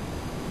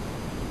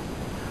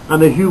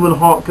 And the human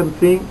heart can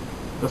think.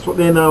 That's what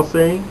they're now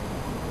saying.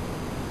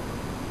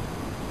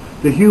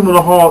 The human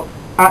heart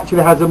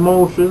actually has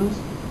emotions.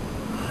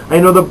 And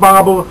you know, the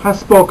Bible has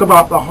spoke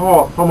about the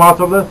heart, from out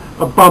of the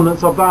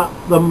abundance of that,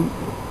 the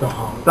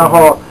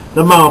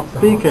mouth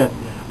speaketh.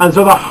 And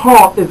so the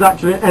heart is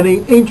actually an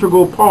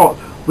integral part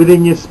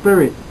within your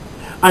spirit.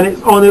 And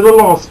it's only the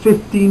last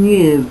 15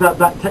 years that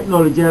that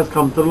technology has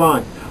come to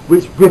light,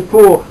 which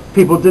before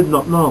people did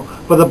not know.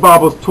 But the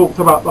Bible's talked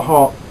about the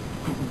heart,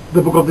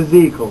 the book of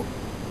Ezekiel.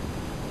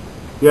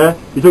 Yeah?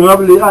 You're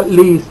talking about at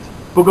least,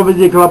 book of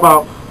Ezekiel,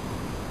 about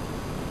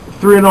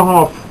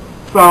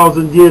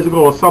 3,500 years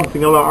ago or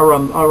something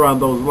around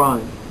those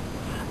lines.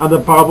 And the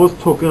Bible's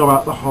talking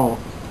about the heart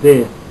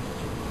there.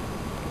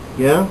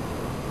 Yeah?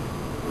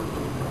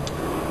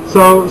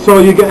 So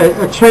you get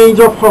a change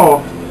of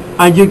heart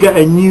and you get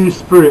a new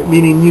spirit,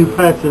 meaning new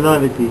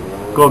personality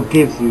God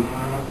gives you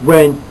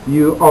when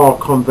you are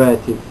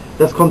converted.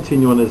 Let's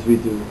continue on as we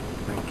do.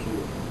 Thank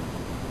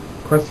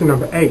you. Question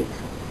number 8.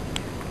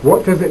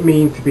 What does it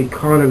mean to be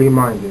carnally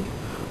minded?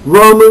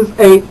 Romans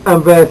 8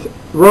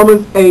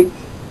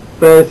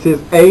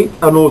 verses 8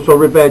 and also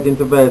revert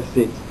into verse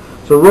 6.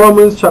 So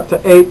Romans chapter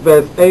 8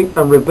 verse 8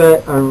 and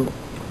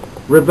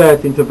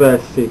revert into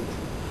verse 6.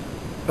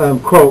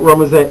 Quote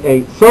Romans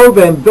 8. So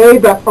then they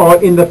that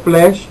are in the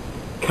flesh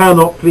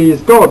cannot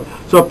please God.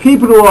 So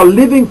people who are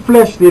living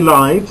fleshly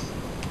lives,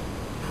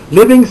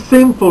 living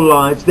sinful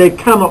lives, they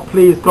cannot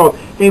please God.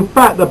 In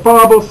fact, the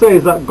Bible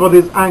says that God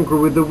is angry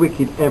with the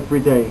wicked every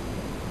day.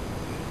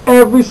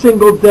 Every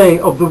single day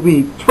of the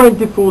week,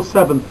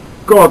 24/7,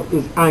 God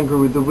is angry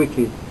with the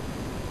wicked.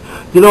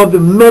 You know, the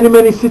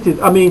many cities,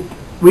 I mean,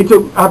 we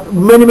have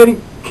many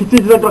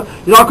cities that got,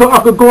 you know, I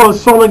could go on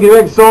so many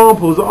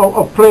examples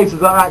of places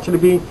that are actually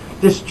being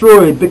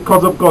destroyed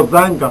because of God's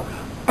anger.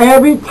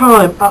 Every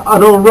time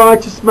an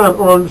unrighteous man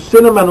or a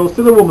sinner man or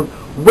sinner woman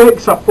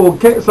wakes up or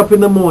gets up in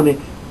the morning,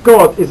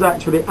 God is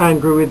actually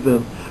angry with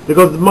them.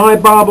 Because my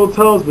Bible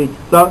tells me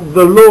that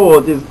the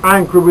Lord is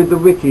angry with the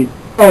wicked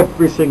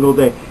every single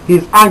day.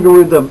 He's angry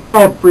with them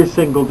every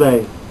single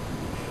day.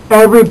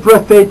 Every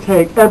breath they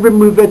take, every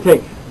move they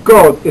take,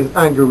 God is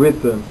angry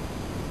with them.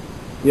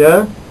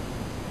 Yeah?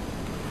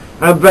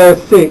 And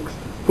verse 6,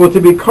 for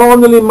to be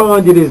carnally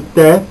minded is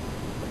death.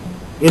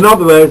 In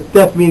other words,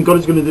 death means God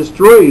is going to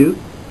destroy you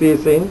for your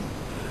sins.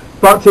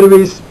 But to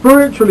be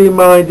spiritually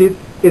minded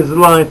is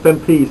life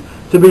and peace.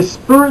 To be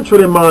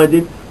spiritually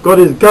minded, God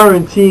is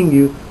guaranteeing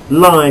you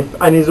life,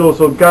 and is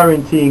also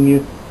guaranteeing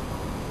you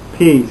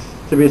peace.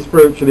 To be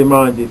spiritually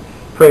minded.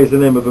 Praise the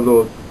name of the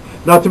Lord.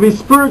 Now, to be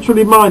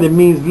spiritually minded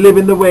means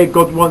living the way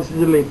God wants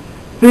you to live,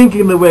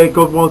 thinking the way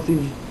God wants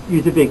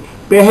you to think,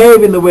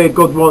 behaving the way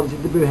God wants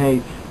you to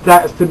behave.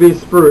 That's to be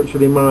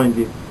spiritually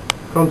minded.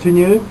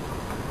 Continue.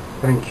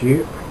 Thank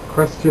you.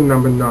 Question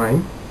number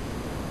 9.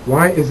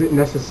 Why is it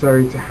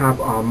necessary to have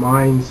our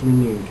minds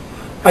renewed?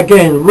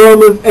 Again,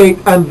 Romans 8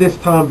 and this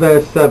time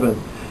verse 7.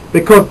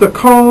 Because the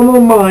carnal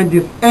mind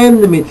is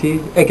enmity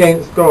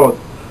against God,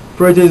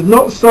 for it is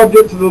not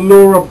subject to the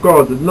law of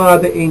God,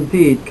 neither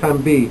indeed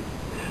can be.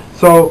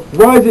 So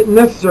why is it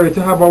necessary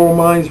to have our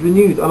minds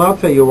renewed? And I'll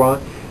tell you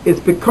why. It's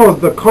because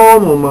the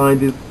carnal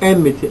mind is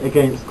enmity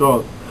against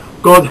God.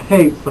 God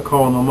hates the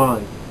carnal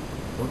mind.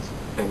 What's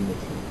enmity?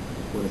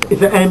 What is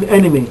that? It's an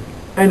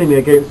enemy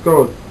against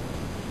God.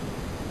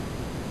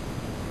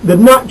 The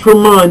natural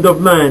mind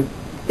of man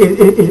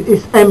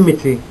is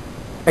enmity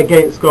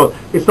against God.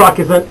 It's like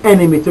it's an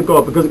enemy to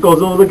God, because it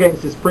goes all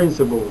against his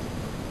principles,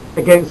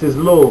 against his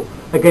law,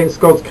 against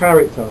God's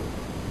character.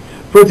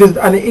 For it is,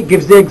 and it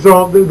gives the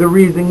example, the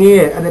reasoning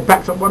here, and it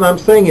backs up what I'm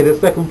saying in the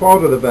second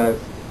part of the verse.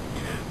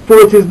 For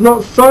it is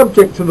not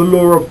subject to the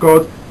law of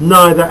God,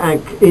 neither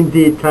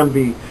indeed can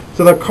be.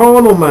 So the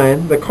carnal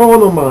man, the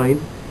carnal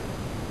mind,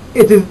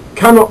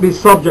 cannot be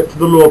subject to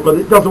the law of God.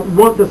 It doesn't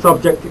want to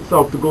subject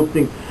itself to good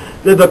things.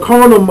 The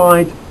carnal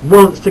mind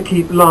wants to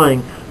keep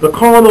lying. The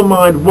carnal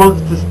mind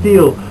wants to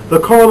steal. The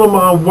carnal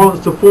mind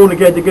wants to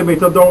fornicate, to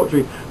commit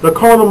adultery. The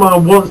carnal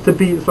mind wants to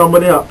beat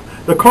somebody up.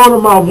 The carnal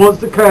mind wants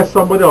to curse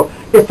somebody else.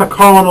 It's a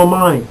carnal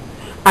mind.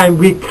 And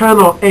we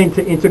cannot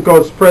enter into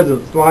God's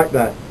presence like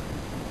that.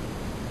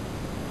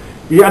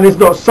 Yeah, and it's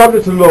not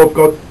subject to the law of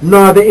God,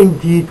 neither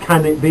indeed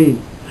can it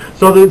be.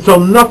 So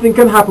nothing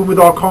can happen with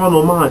our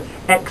carnal mind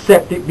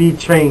except it be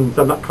changed,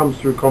 and that comes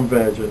through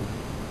conversion.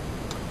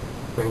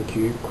 Thank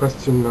you.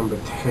 Question number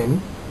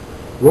 10.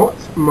 What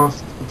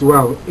must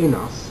dwell in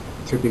us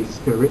to be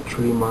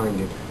spiritually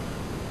minded?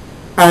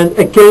 And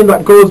again,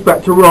 that goes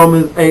back to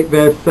Romans 8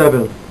 verse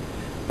 7.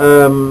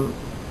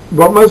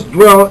 What must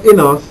dwell in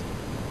us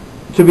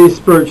to be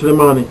spiritually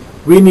minded?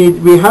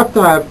 We have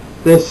to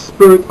have the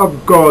Spirit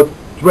of God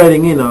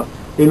dwelling in us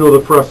in order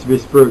for us to be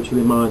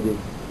spiritually minded.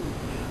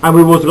 And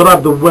we've also got to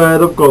have the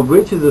Word of God,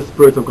 which is the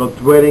Spirit of God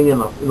dwelling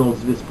in us in order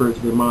to be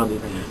spiritually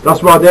minded.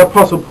 That's why the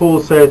Apostle Paul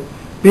said,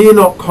 be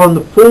not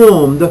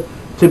conformed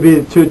to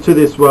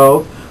this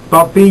world,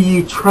 but be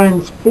ye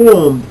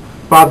transformed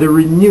by the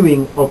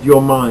renewing of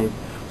your mind.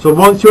 So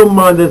once your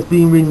mind has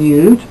been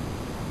renewed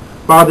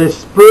by the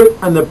Spirit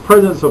and the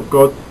presence of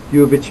God,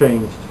 you will be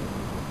changed.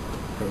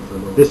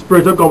 The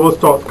Spirit of God will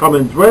start to come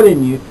and dwell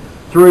in you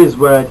through His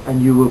Word,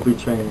 and you will be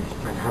changed.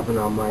 And having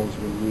our minds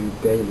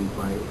renewed daily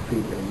by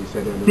feeding, as you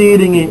said earlier,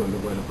 feeding it. On the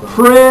Word of God.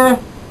 Prayer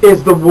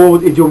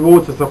is your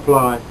water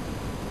supply,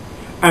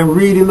 and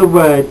reading the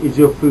Word is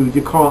your food.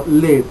 You can't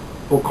live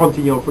or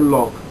continue for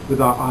long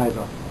without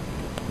either.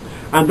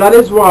 And that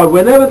is why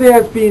whenever there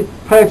has been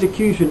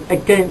persecution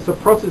against the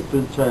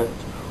Protestant church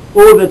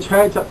or the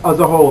church as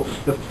a whole,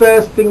 the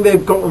first thing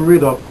they've gotten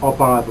rid of are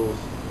Bibles.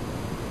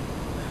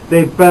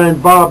 They've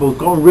burned Bibles,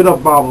 gotten rid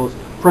of Bibles,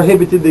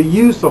 prohibited the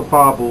use of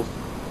Bibles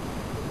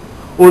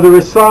or the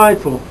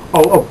recital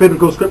of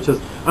biblical scriptures.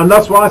 And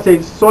that's why I say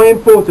it's so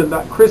important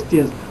that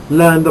Christians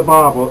learn the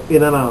Bible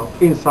in and out,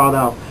 inside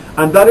out.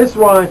 And that is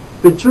why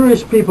the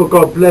Jewish people,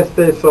 God bless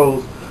their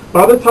souls,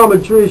 by the time a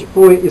Jewish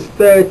boy is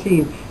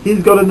 13,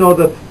 he's got to know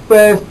the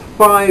first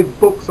 5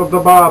 books of the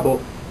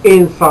Bible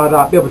inside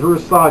out, be able to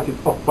recite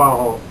it off by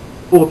heart.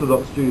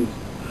 Orthodox Jews.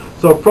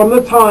 So from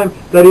the time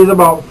that he's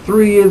about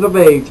 3 years of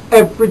age,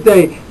 every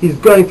day he's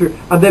going through,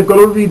 and they've got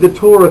to read the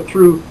Torah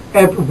through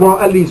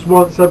at least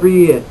once every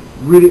year.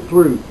 Read it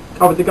through,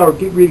 cover to cover,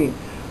 keep reading.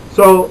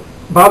 So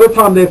by the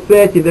time they're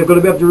 30, they've got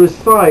to be able to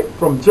recite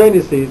from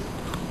Genesis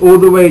all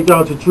the way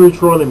down to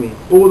Deuteronomy,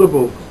 all the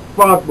books,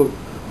 5 books,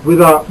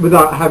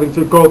 without having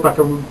to go back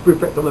and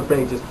reflect on the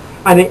pages.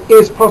 And it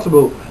is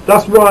possible.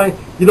 That's why,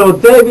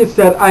 David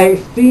said, I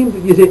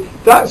esteemed, you see,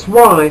 that's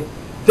why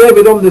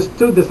David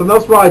understood this, and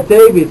that's why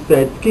David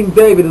said, King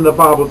David in the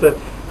Bible said,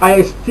 I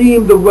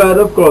esteem the Word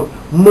of God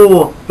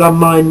more than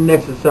my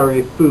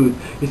necessary food.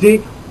 You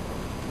see,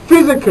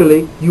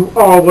 physically, you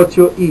are what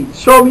you eat.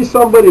 Show me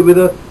somebody with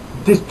a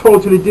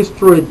totally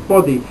destroyed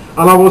body,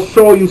 and I will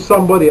show you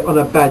somebody on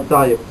a bad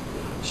diet.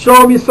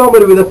 Show me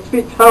somebody with a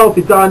fit,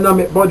 healthy,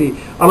 dynamic body,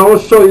 and I will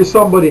show you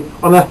somebody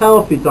on a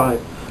healthy diet.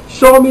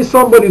 Show me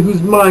somebody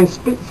whose mouth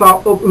spits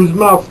out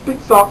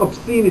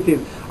obscenities,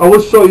 and I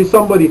will show you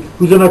somebody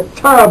who's in a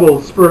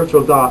terrible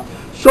spiritual dark.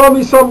 Show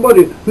me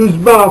somebody whose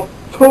mouth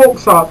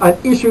talks out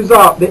and issues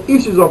out the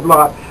issues of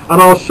life, and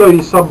I'll show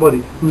you somebody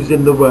who's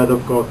in the Word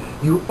of God.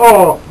 You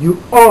are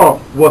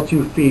what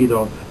you feed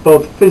on,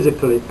 both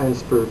physically and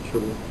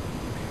spiritually.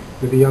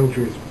 With the young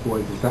Jewish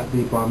boys, is that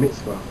the bar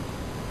mitzvah?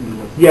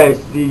 Yes,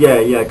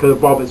 yeah, because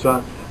the bar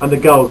mitzvah and the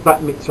girls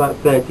bat mitzvah at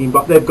 13,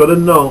 but they've got to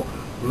know,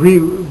 be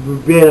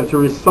able to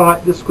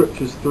recite the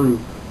scriptures through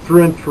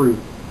and through.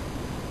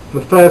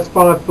 The first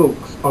 5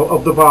 books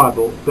of the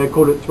Bible, they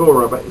call it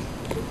Torah, but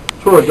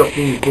Torah just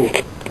means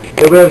book.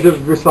 They were able to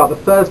recite the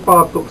first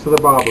 5 books of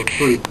the Bible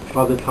through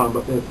by the time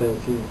that they're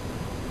 13.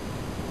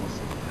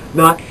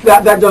 Now,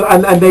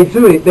 and they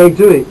do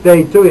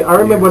it. I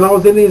remember when I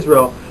was in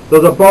Israel, there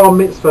was a bar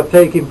mitzvah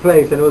taking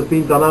place, and it was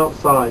being done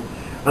outside.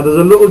 And there's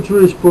a little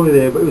Jewish boy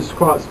there, but it was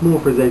quite small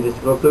for his age.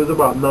 Because there was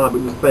about 9, but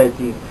he was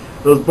 13.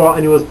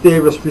 And he was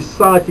there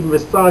reciting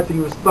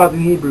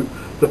Hebrew,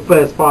 the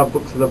first 5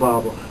 books of the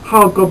Bible.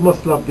 How God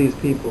must love these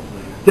people.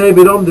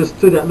 David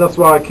understood it, and that's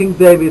why King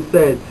David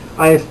said,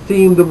 I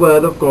esteem the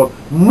word of God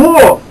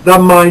more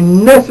than my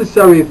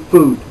necessary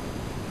food.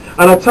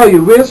 And I tell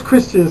you, we as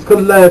Christians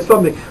could learn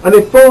something. And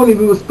if only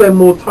we would spend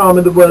more time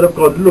in the word of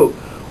God. Look,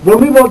 when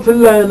we want to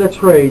learn a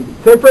trade,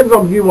 say for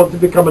example, you want to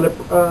become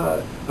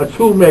a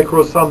tool maker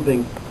or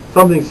something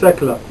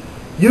secular.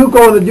 You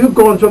go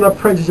into an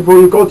apprenticeship, or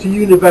you go to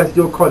university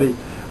or college,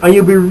 and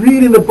you'll be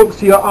reading the books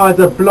to your eyes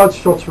are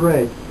bloodshot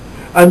red.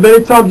 And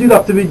many times you'd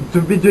have to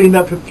be doing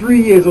that for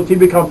 3 years until you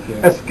become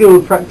a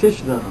skilled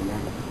practitioner.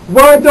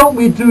 Why don't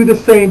we do the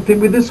same thing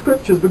with the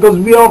scriptures? Because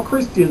we are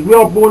Christians, we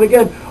are born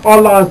again, our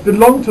lives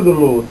belong to the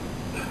Lord.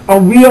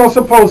 And we are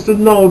supposed to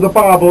know the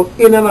Bible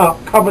in and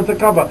out, cover to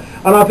cover.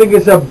 And I think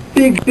it's a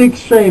big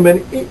shame,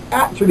 and it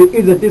actually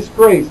is a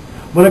disgrace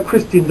when a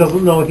Christian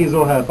doesn't know his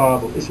or her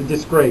Bible. It's a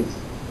disgrace.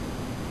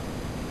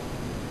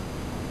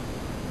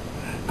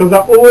 Because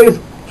that always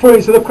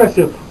points to the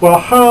question, well,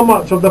 how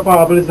much of the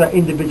Bible is that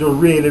individual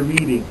really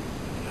reading?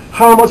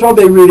 How much are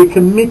they really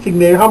committing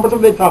there? How much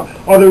of their time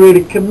are they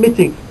really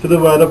committing to the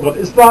Word of God?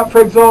 It's like,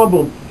 for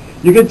example,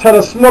 you can tell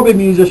a slobby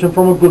musician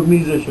from a good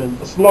musician,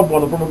 a slob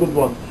one from a good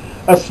one.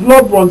 A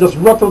slob one just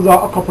rattles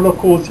out a couple of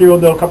chords here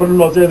and there, a couple of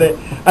notes here and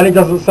there, and it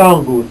doesn't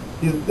sound good.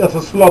 That's a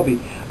slobby.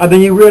 And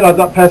then you realize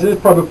that person is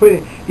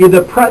probably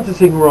either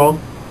practicing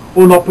wrong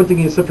or not putting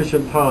in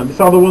sufficient time. It's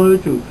either one of the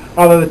two.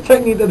 Either the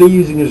technique that they're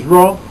using is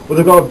wrong, or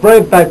they've got a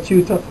very bad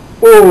tutor,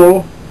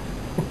 or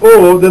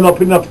they're not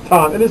putting enough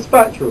time. And it's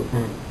factual.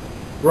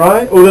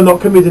 Right? Or they're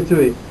not committed to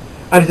it.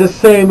 And it's the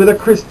same with a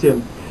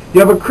Christian. You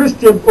have a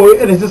Christian,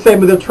 and it's the same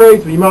with a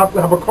tradesman. You might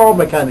have a car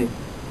mechanic,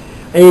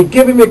 and you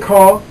give him a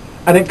car,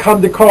 and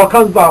the car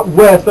comes back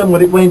worse than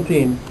what it went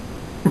in.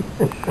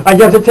 And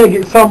you have to take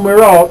it somewhere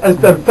else and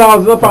spend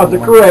thousands of pounds to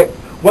correct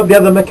what the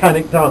other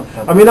mechanic done.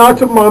 I mean, I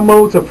took my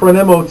motor for an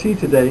MOT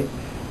today,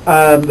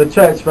 the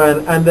church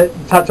van, and the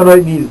toucher,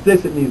 it needs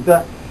this, it needs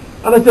that.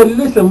 And I said,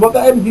 listen, what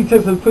the MOT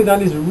tester put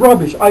down is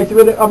rubbish. I used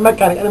to be a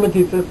mechanic, an MOT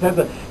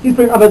tester. He's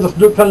putting, and I just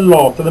looked and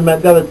laughed, and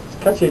the other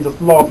cashier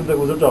just laughed and it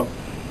was a job.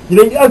 You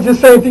know, it's the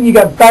same thing. You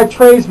get bad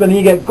tradesmen and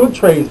you get good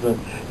tradesmen.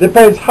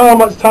 Depends how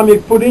much time you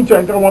put into it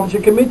and how much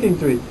you're committing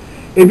to it.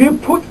 If you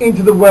put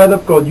into the Word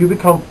of God, you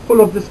become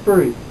full of the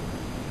Spirit.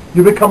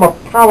 You become a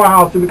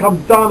powerhouse. You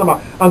become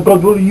dynamite, and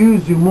God will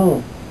use you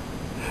more.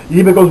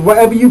 Because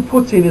whatever you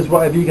put in is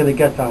whatever you're going to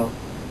get out.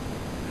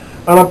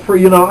 And I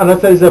pray, and I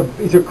say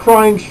it's a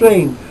crying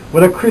shame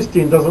when a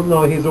Christian doesn't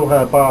know his or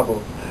her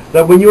Bible.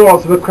 That when you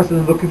ask them a question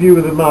and look at you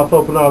with their mouth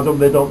open, eyes open,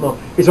 they don't know.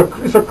 It's a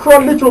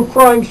literal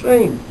crying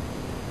shame.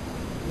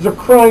 It's a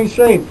crying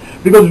shame,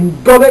 because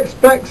God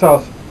expects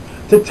us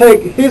to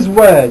take His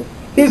word,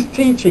 His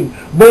teaching,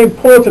 more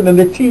important than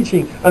the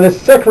teaching and the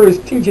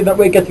secularist teaching that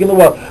we're getting in the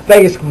world.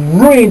 That has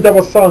ruined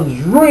our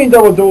sons, ruined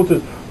our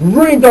daughters,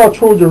 ruined our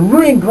children,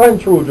 ruined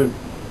grandchildren.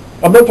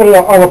 I'm not talking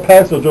about our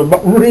personal children,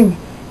 but ruined.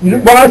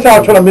 When I say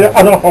our children, I mean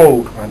as a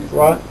whole,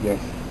 right? Yes.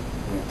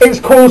 It's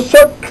caused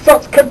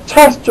such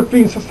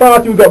catastrophe in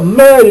society. We've got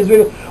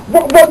murders.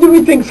 What do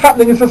we think is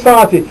happening in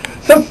society?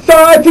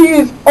 Society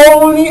is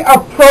only a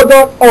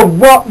product of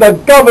what the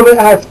government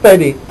has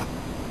fed it.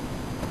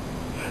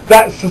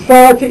 That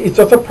society is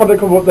just a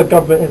product of what the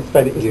government has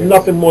fed it. It's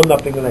nothing more,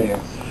 nothing less.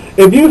 Yes.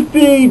 If you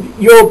feed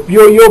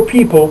your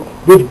people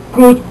with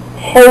good,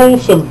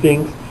 wholesome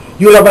things,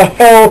 you'll have a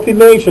healthy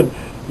nation.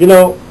 You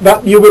know,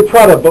 that you'll be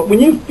proud of. But when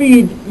you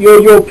feed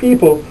your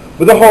people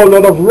with a whole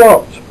lot of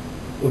rot,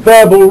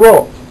 verbal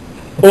rot,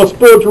 or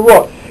spiritual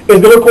rot, it's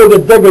going to cause a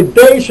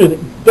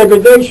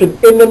degradation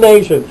in the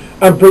nation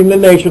and bring the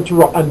nation to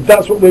rot. And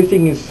that's what we're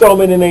seeing in so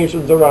many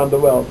nations around the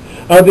world.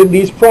 I think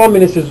these prime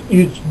ministers,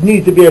 you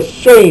need to be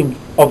ashamed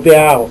of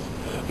their house.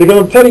 Because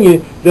I'm telling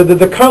you,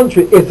 the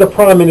country is the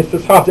prime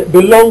minister's house. It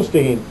belongs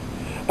to him.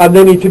 And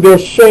they need to be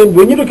ashamed.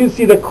 When you look and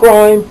see the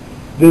crime,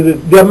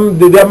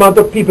 the amount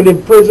of people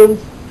in prisons,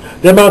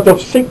 the amount of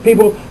sick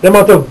people, the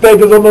amount of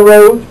beggars on the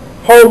road,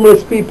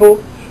 homeless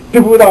people,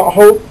 people without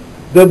hope,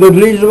 the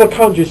leaders of the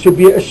country should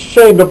be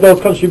ashamed of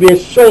those countries, should be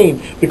ashamed,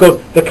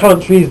 because the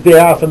country is their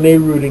house and they're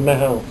ruling the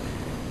house.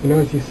 You know,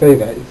 as you say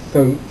that,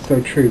 it's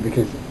so true,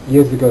 because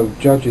years ago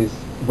judges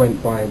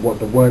went by what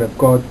the Word of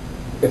God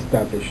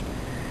established.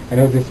 And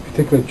there was this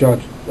particular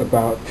judge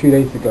about 2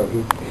 days ago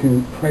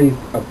who praised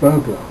a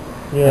burglar.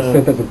 And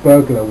said that the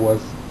burglar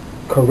was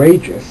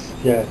courageous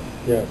Yes.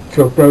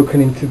 to have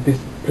broken into this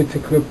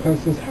particular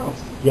person's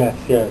house. Yes.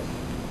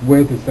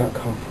 Where does that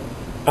come from?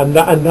 And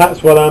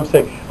that's what I'm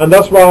saying. And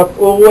that's why I've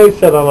always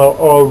said, and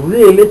I'll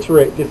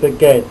reiterate this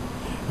again,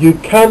 you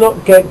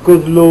cannot get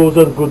good laws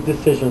and good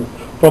decisions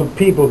from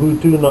people who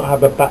do not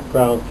have a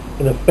background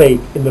in a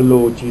faith in the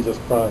Lord Jesus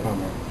Christ.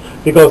 Amen.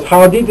 Because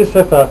how do you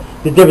decipher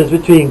the difference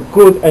between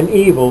good and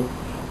evil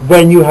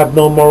when you have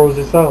no morals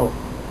yourself?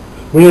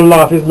 When your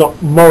life is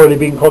not morally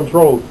being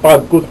controlled by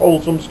good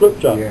wholesome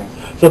scripture.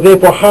 Yes. So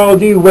therefore, how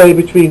do you weigh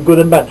between good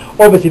and bad?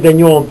 Obviously then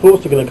your own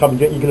thoughts are going to come and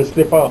you're going to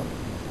slip up.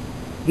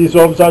 Do you see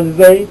what I'm trying to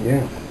say?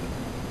 Yes.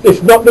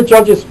 It's not the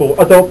judge's fault.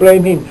 I don't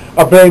blame him.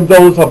 I blame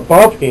those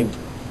above him.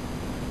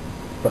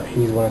 But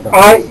he's one of the...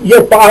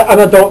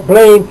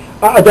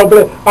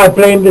 I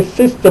blame the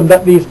system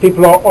that these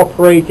people are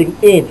operating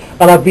in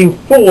and have been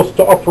forced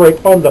to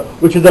operate under,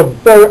 which is a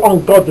very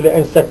ungodly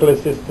and secular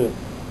system.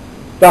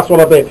 That's what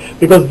I blame.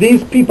 Because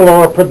these people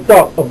are a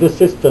product of the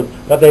system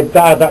that they've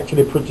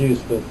actually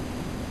produced them.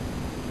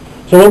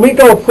 So when we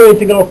go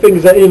pointing our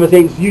fingers at him and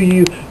say it's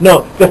you,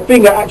 no, the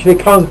finger actually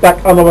comes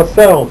back on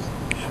ourselves.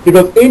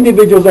 Because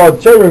individuals are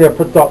generally a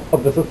product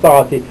of the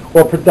society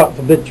or a product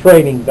of the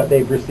training that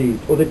they've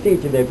received or the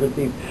teaching they've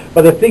received.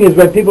 But the thing is,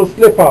 when people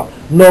slip up,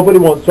 nobody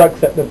wants to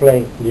accept the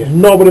blame. Yeah.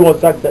 Nobody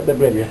wants to accept the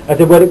blame. Yeah. I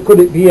said, well, could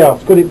it be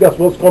us? Could it be us?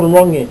 What's gone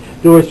wrong here?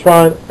 They always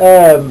try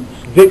and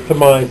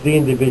victimize the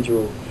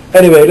individual.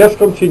 Anyway, let's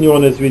continue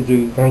on as we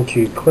do. Thank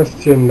you.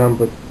 Question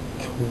number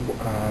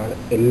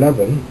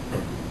 11.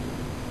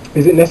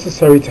 Is it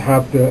necessary to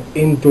have the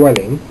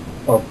indwelling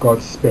of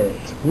God's Spirit?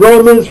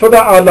 Romans, for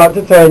that I'd like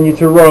to turn you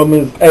to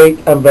Romans 8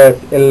 and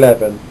verse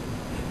 11.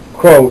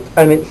 Quote,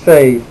 and it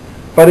says,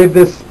 but if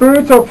the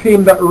Spirit of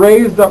him that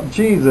raised up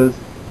Jesus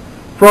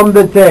from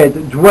the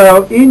dead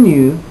dwell in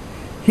you,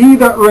 he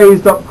that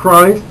raised up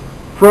Christ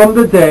from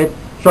the dead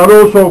shall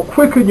also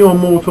quicken your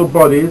mortal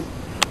bodies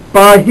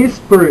by his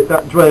Spirit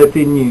that dwelleth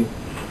in you.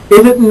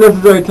 Is it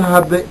necessary to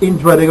have the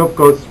indwelling of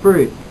God's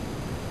Spirit?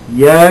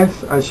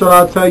 Yes, and shall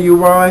I tell you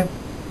why?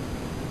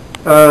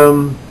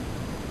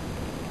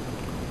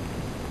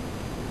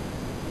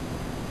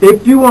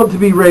 If you want to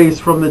be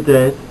raised from the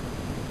dead,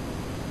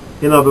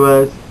 in other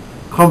words,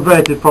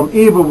 converted from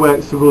evil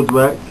works to good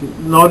works,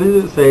 nor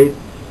did it say,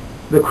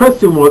 the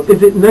question was,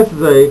 is it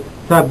necessary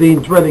to have the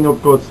indwelling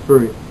of God's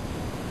Spirit?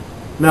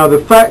 Now the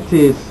fact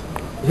is,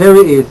 here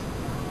it is,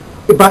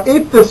 but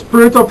if the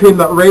Spirit of him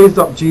that raised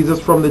up Jesus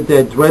from the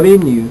dead dwell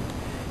in you,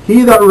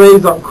 he that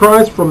raised up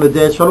Christ from the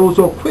dead shall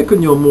also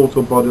quicken your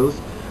mortal bodies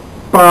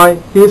by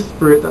his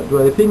Spirit that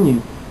dwelleth in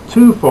you.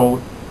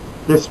 Twofold,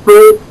 the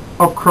Spirit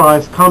of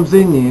Christ comes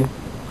in you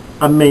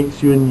and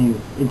makes you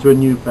into a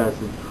new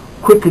person,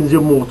 quickens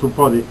your mortal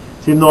body,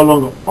 so you no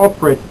longer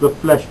operate as a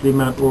fleshly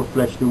man or a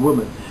fleshly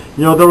woman.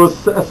 You know, there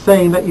was a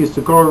saying that used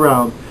to go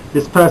around,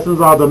 this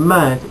person's either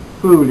mad,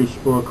 foolish,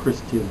 or a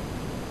Christian.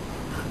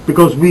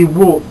 Because we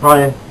walk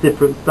by a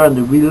different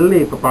standard, we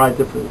live by a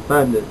different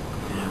standard.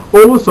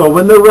 Also,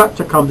 when the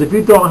rapture comes, if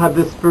you don't have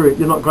the Spirit,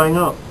 you're not going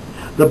up.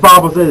 The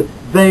Bible says,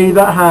 they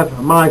that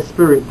have my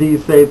Spirit,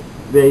 these say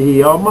they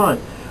ye are mine.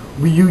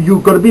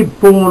 You've got to be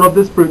born of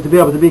the Spirit to be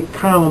able to be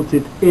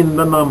counted in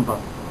the number.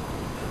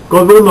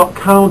 God will not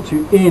count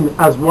you in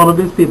as one of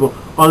his people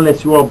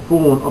unless you are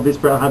born of his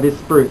Spirit and have his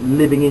Spirit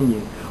living in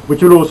you,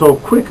 which will also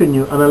quicken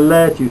you and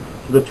alert you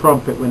to the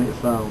trumpet when it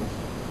sounds.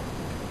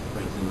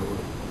 Praise the Lord.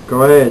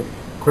 Go ahead.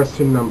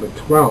 Question number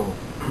 12.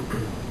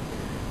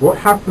 What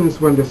happens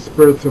when the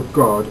Spirit of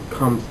God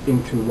comes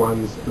into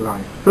one's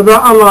life? For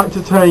that I'd like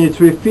to turn you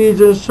to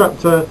Ephesians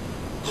chapter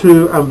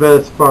 2 and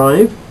verse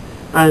 5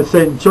 and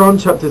St. John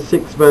chapter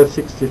 6 verse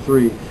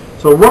 63.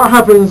 So what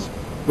happens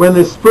when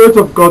the Spirit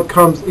of God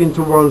comes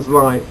into one's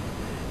life?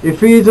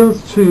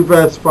 Ephesians 2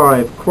 verse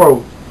 5,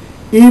 quote,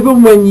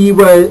 even when we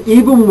were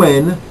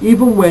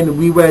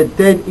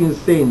dead in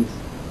sins,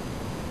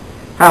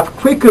 hath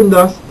quickened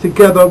us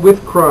together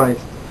with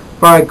Christ,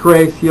 by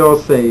grace ye are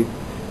saved.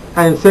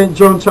 And St.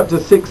 John chapter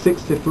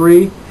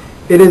 6:63,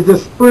 it is the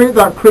Spirit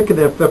that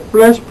quickeneth, the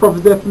flesh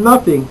profiteth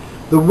nothing.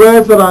 The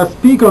words that I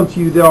speak unto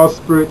you, they are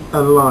spirit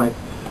and life.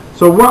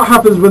 So what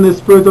happens when the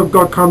Spirit of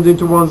God comes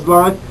into one's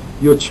life?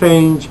 Your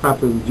change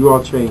happens. You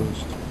are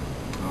changed.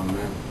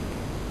 Amen.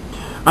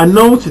 And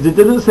notice, it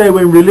didn't say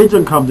when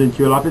religion comes into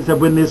your life, it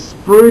said when the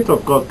Spirit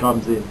of God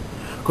comes in.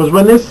 Because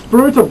when the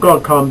Spirit of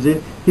God comes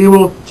in, he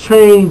will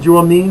change you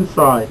on the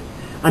inside.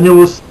 And he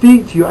will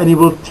speak to you and he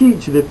will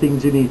teach you the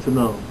things you need to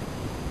know.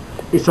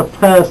 It's a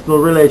personal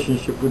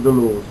relationship with the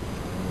Lord.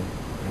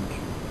 Thank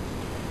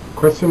you.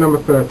 Question number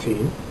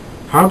 13.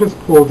 How does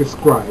Paul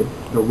describe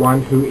the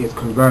one who is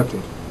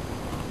converted?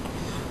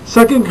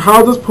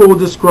 How does Paul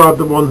describe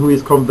the one who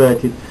is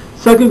converted?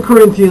 2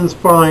 Corinthians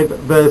 5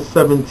 verse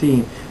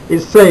 17. It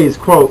says,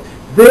 quote,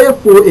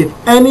 therefore if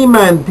any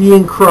man be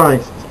in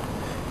Christ,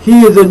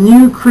 he is a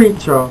new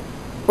creature.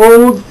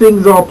 old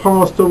things are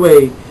passed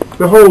away.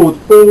 Behold,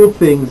 all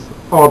things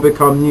are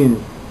become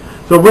new.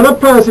 So when a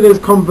person is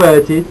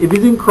converted, if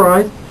he's in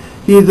Christ,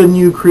 he is a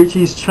new creature.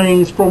 He's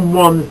changed from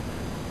one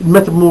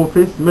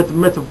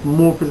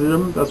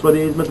metamorphism, that's what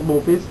it is,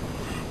 metamorphosis.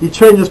 He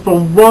changes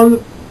from one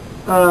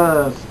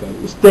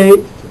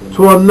state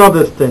to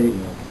another state.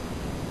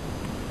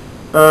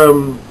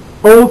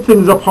 All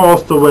things are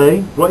passed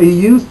away. What he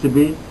used to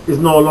be is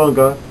no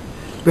longer.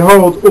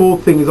 Behold, all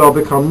things are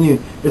become new.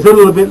 It's a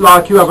little bit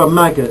like you have a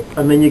maggot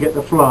and then you get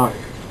the fly.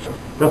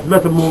 That's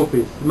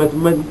metamorphosis. What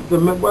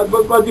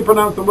do you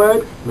pronounce the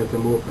word?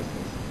 Metamorphosis.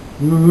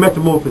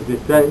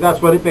 Metamorphosis.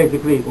 That's what it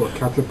basically is. Or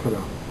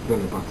caterpillar,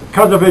 then a butterfly.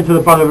 Caterpillar to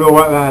the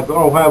butterfly,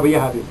 or however you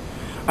have it.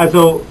 And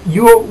so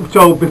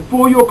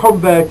before you're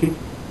converted,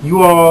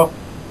 you are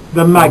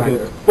the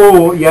maggot.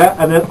 Or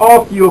and then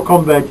after you're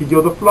converted,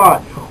 you're the fly.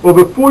 Or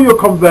before you're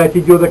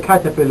converted, you're the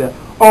caterpillar.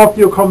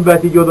 After you're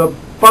converted, you're the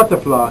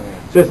butterfly. Yeah.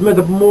 So it's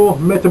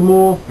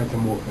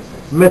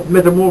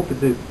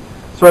metamorphosis.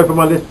 Sorry for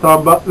my list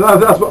time, but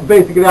that's what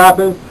basically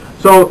happens.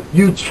 So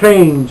you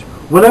change.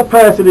 When a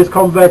person is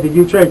converted,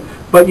 you change.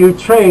 But you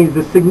change.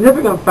 The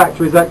significant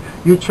factor is that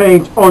you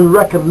change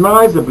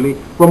unrecognizably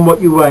from what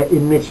you were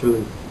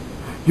initially.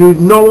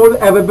 No one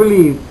ever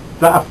believed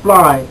that a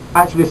fly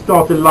actually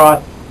started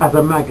life as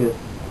a maggot.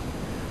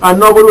 And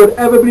no one would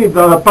ever believe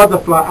that a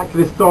butterfly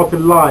actually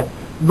started life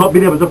not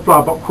being able to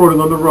fly but crawling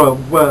on the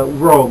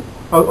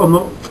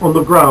on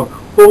the ground,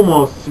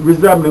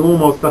 resembling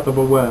that of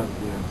a worm.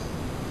 Yes,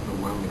 a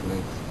worm with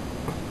legs.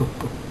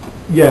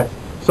 Yes.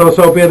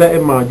 So bear that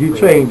in mind. You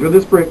change. When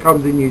the Spirit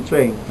comes in, you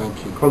change.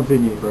 Thank you.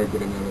 Continue. Very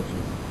good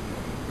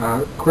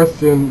analogy.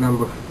 Question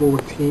number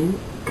 14.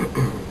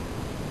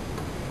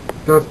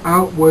 Does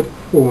outward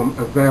form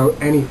avail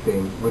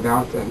anything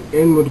without an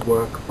inward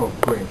work of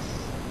grace?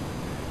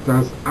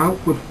 Does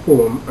outward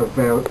form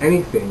avail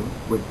anything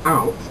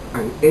without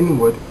an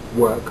inward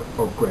work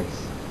of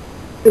grace?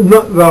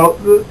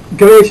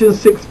 Galatians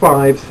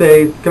 6:5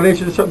 says,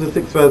 Galatians chapter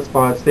 6 verse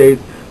 5 says,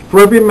 for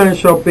every man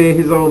shall bear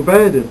his own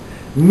burden.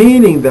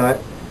 Meaning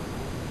that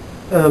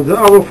does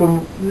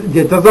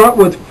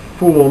outward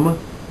form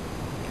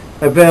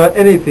avail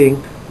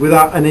anything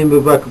without an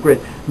inward work of grace?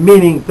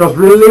 Meaning, does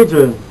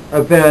religion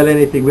avail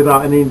anything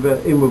without an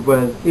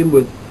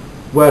inward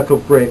work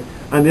of grace?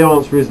 And the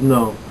answer is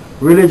no.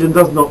 Religion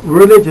does not.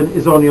 Religion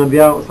is only on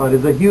the outside.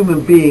 It's a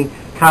human being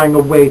carrying a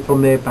weight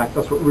on their back.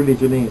 That's what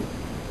religion is.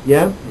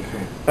 Yeah?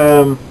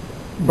 Okay.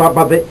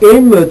 But the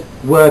inward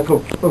work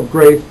of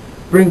grace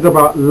brings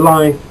about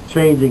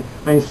life-changing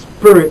and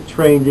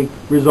spirit-changing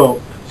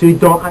results. So you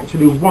don't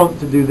actually want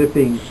to do the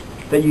things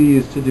that you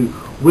used to do.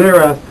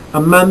 Whereas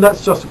a man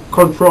that's just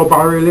controlled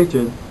by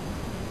religion,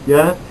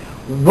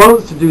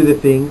 wants to do the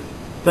things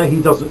that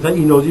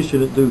he knows he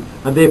shouldn't do,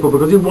 and therefore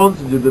because he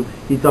wants to do them,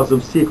 he does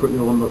them secretly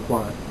on the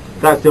quiet.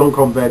 That's the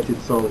unconverted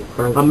soul.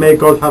 And may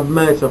God have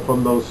mercy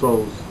upon those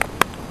souls.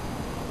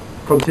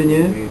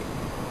 Continue. Indeed.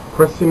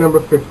 Question number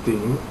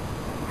 15.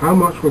 How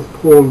much was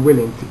Paul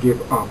willing to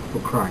give up for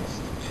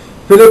Christ?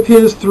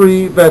 Philippians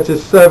 3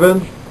 verses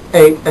 7,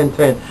 8 and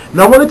 10.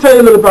 Now I want to tell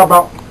you a little bit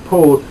about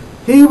Paul.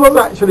 He was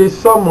actually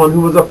someone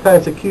who was a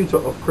persecutor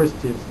of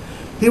Christians.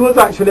 He was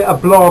actually a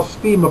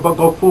blasphemer, but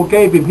God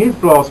forgave him his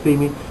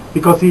blaspheming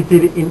because he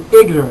did it in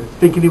ignorance,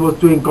 thinking he was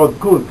doing God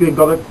good, doing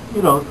God,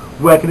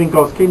 working in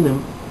God's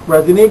kingdom.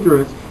 Whereas in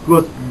ignorance, he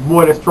was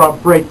more or less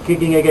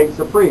kicking against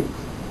the priests.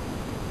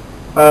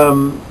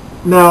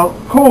 Now,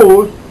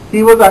 Paul,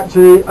 he was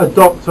actually a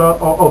doctor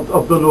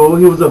of the law.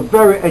 He was a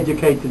very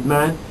educated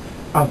man,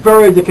 a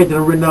very educated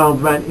and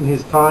renowned man in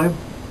his time,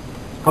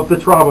 of the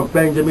tribe of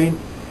Benjamin.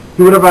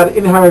 He would have had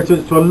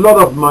inheritance to a lot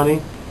of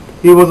money.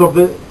 He was of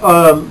the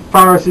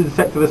Pharisees, the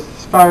sect of the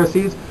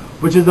Pharisees,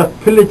 which is a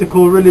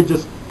political,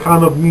 religious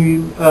kind of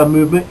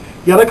movement.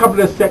 You had a couple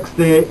of sects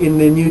there in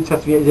the New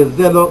Testament. You had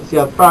Zealots, you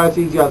had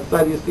Pharisees, you had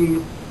Sadducees,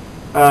 you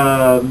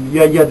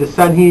had the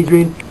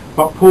Sanhedrin,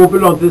 but Paul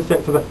belonged to the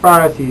sect of the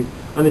Pharisees.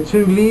 And the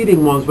two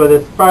leading ones were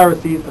the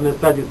Pharisees and the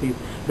Sadducees.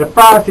 The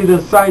Pharisees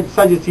and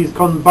Sadducees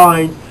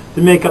combined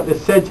to make up the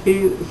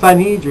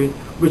Sanhedrin,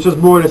 which was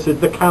more or less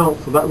the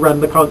council that ran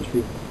the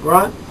country,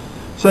 right?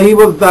 So he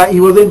was that. He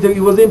was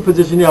in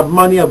position. He had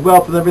money, he had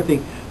wealth, and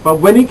everything. But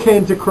when he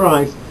came to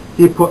Christ,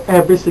 he put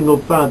every single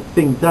bad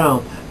thing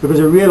down because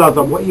he realized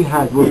that what he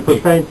had would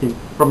prevent him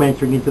from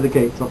entering into the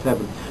gates of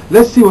heaven.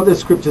 Let's see what the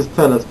scriptures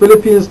tell us.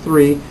 Philippians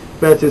 3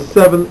 verses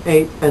 7,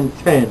 8, and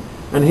 10.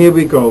 And here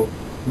we go,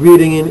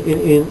 reading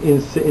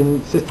in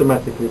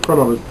systematically,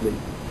 chronologically.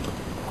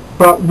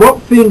 But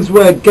what things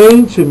were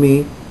gain to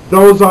me,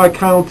 those I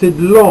counted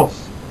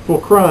loss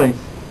for Christ.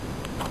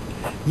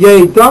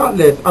 Yea,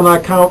 doubtless, and I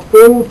count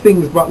all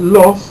things but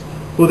loss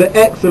for the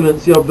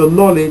excellency of the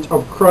knowledge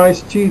of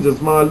Christ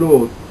Jesus my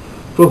Lord,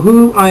 for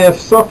whom I have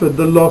suffered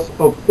the loss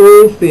of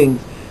all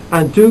things,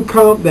 and do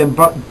count them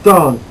but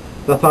dung,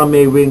 that I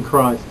may win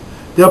Christ.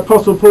 The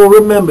Apostle Paul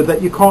remembered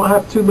that you can't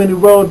have too many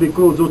worldly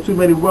goods or too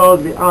many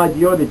worldly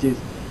ideologies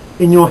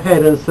in your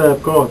head and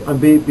serve God and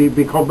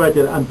be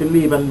converted and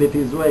believe and live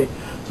his way.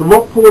 So So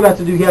what Paul had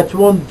to do, he had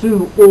to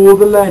undo all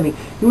the learning.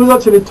 He was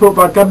actually taught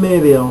by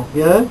Gamaliel,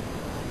 yeah?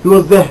 He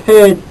was the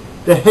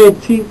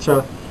head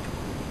teacher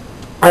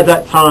at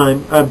that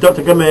time.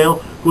 Dr.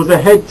 Gamaliel was the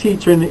head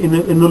teacher in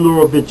the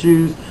law of the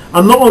Jews,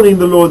 and not only in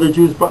the law of the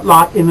Jews, but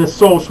like in the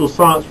social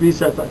science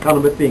research, that kind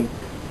of a thing,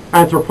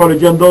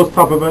 anthropology and those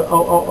type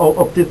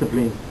of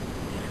disciplines.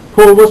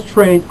 Paul was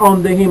trained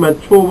under him,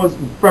 and Paul was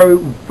very,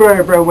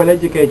 very, very well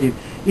educated.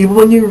 Even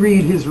when you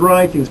read his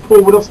writings,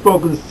 Paul would have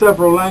spoken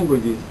several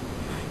languages.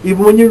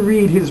 Even when you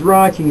read his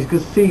writings, you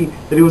could see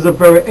that he was a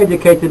very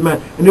educated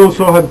man, and he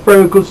also had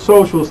very good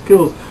social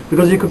skills,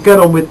 because he could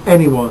get on with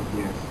anyone.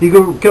 Yes. He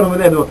could get on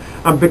with anyone,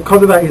 and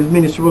because of that, his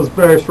ministry was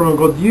very strong.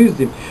 God used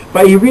him,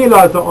 but he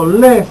realized that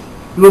unless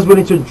he was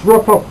willing to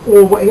drop off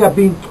all what he had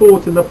been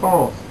taught in the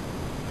past,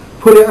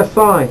 put it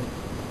aside,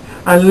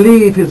 and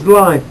leave his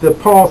life, his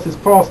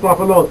past life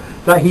alone,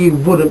 that he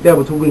wouldn't be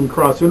able to win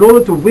Christ. So in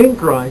order to win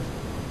Christ,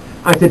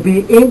 and to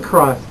be in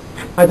Christ,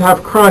 and to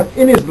have Christ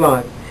in his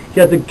life, he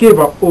had to give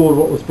up all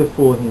what was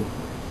before him.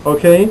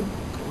 Okay?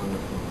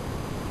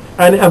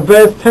 And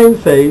verse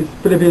 10 says,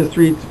 Philippians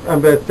 3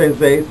 and verse 10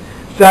 says,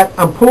 that,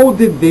 and Paul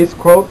did this,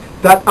 quote,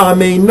 that I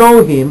may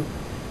know him,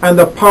 and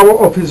the power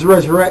of his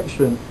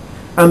resurrection,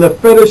 and the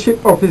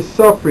fellowship of his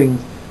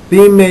sufferings,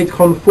 being made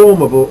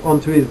conformable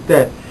unto his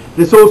death.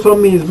 This also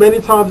means many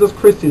times as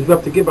Christians we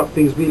have to give up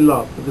things we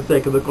love for the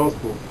sake of the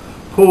gospel.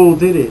 Paul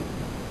did it.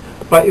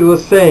 But he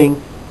was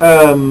saying,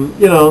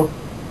 you know,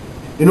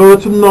 in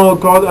order to know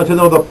God and to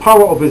know the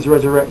power of his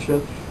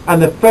resurrection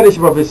and the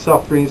fellowship of his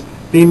sufferings,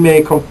 being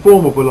made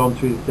conformable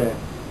unto his death.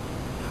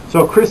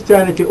 So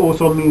Christianity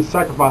also means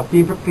sacrifice,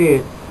 being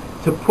prepared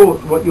to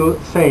put what you're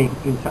saying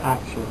into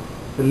action,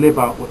 to live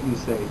out what you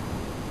say.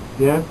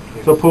 Yeah?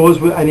 Yes. So Paul was,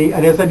 and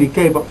I said he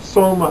gave up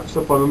so much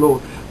stuff for the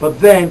Lord. But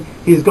then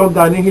he's gone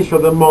down in history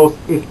as the most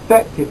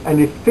effective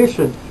and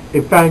efficient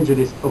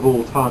evangelist of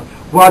all time.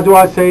 Why do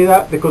I say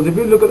that? Because if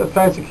you look at the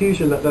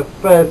persecution that the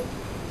first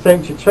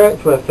century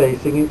church were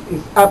facing,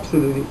 it's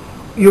absolutely,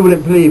 you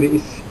wouldn't believe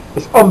it.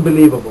 It's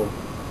unbelievable.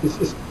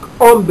 It's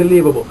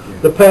unbelievable, yeah.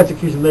 The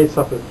persecution they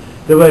suffered.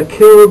 They were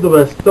killed, they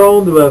were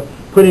stoned, they were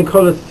put in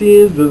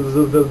colosseums,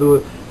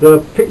 they were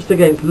pitched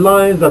against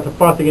lions, they had to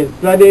fight against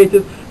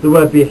gladiators, they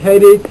were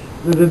beheaded.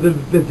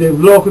 The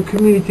local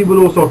community would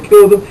also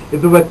kill them.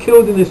 If they were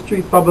killed in the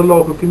streets by the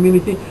local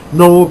community,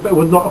 no, it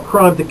was not a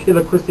crime to kill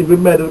a Christian. If you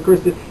murdered a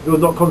Christian, it was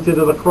not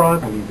considered a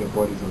crime. And leave their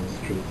bodies on the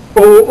streets.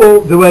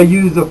 Or they were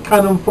used as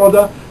cannon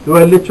fodder. They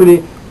were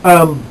literally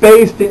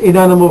based in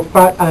animal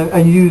fat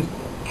and used,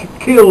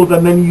 killed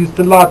and then used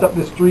to light up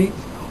the streets.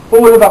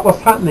 All of that was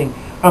happening.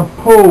 And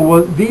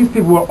these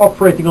people were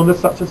operating under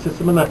such a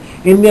system, and that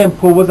in the end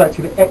Paul was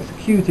actually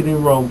executed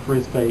in Rome for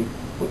his faith,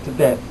 put to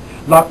death.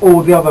 Like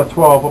all the other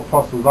 12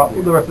 apostles, like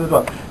all the rest of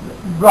the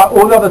 12. Like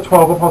all the other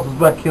 12 apostles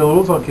were killed,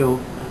 also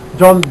killed.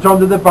 John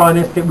the Divine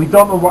escaped. We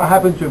don't know what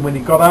happened to him when he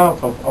got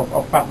out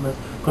of Patmos,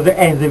 because it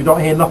ends if we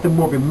don't hear nothing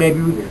more of him. Maybe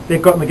they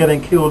got him again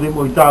and killed him,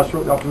 or he died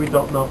shortly after, we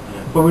don't know.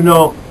 But we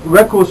know,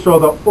 records show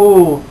that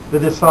all the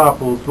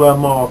disciples were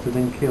martyred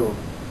and killed.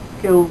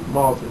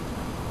 Martyred.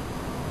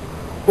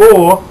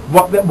 Or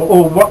what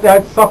they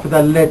had suffered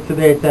that led to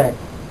their death.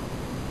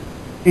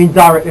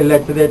 Indirectly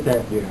led to their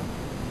death. Yeah.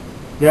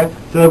 Yeah,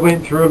 so they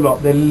went through a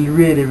lot. They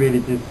really,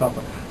 really did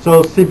suffer.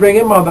 So see, bring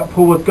in mind that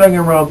Paul was going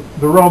around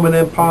the Roman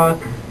Empire,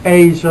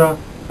 Asia,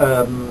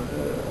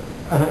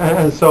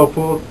 and so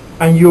forth,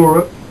 and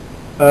Europe,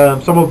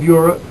 some of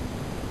Europe,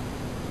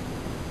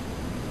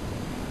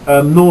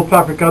 North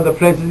Africa, the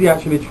places he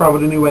actually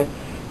travelled anyway.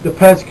 The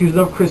persecution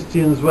of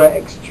Christians were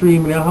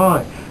extremely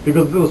high,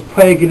 because there was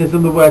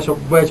paganism, the worship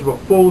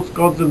of false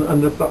gods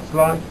and the such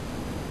like.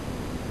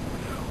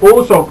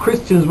 Also,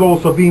 Christians were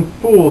also being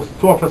forced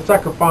to offer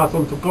sacrifice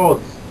unto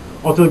gods,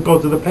 unto the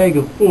gods of the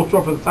pagans, forced to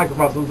offer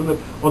sacrifice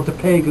unto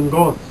pagan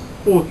gods,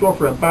 forced to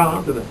offer and bow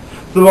unto them.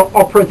 So they were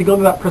operating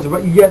under that pressure,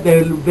 but yet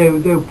they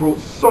brought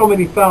so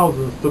many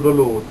thousands to the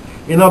Lord.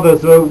 In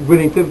others, they were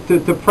willing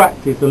to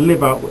practice and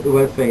live out what they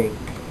were saying.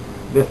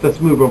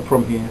 Let's move on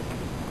from here.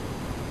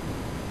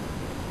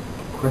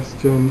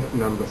 Question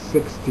number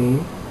 16.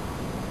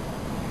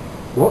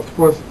 What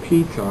was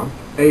Peter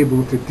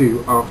able to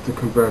do after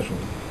conversion?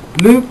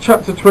 Luke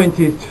chapter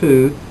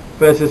 22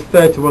 verses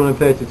 31 and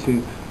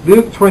 32.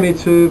 Luke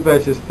 22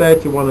 verses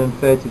 31 and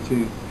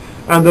 32.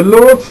 And the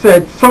Lord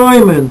said,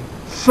 Simon,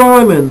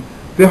 Simon,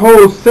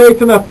 behold,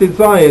 Satan hath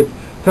desired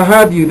to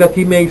have you, that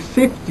he may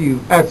sift you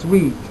as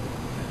wheat.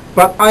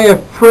 But I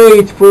have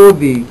prayed for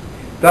thee,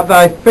 that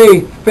thy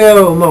faith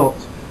fail not,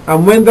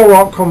 and when thou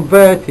art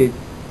converted,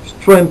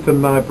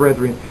 strengthen thy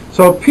brethren.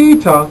 So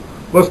Peter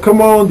was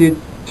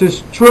commanded to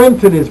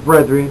strengthen his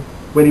brethren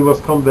when he was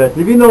converted.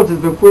 If you notice,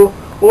 before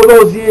all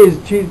those years,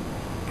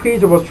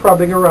 Peter was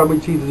travelling around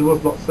with Jesus. He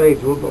was not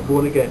saved, he was not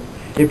born again.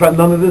 In fact,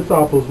 none of the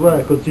disciples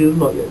were, because Jesus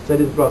not yet said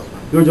his blood.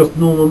 They were just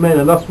normal men,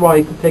 and that's why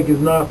he could take his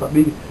knife up.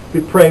 Be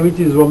praying with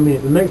Jesus 1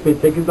 minute, the next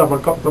minute take his knife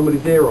and cut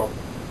somebody's ear off.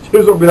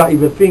 Jesus without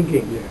even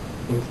thinking.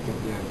 Yeah, instant,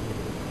 yeah.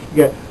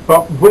 Yeah,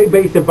 but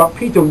he said, but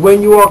Peter,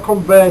 when you are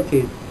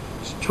converted,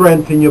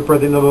 strengthen your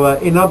brethren.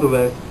 In other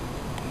words,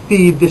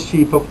 feed the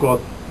sheep of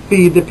God,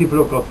 feed the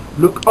people of God,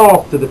 look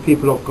after the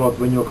people of God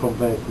when you're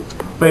converted.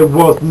 But he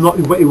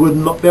would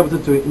not be able to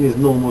do it in his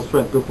normal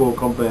strength before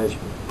conversion.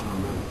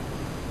 Amen.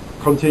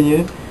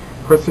 Continue.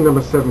 Question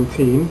number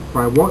 17.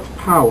 By what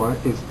power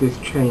is this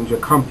change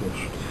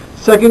accomplished?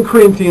 2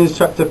 Corinthians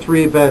chapter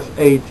 3 verse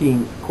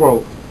 18,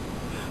 quote,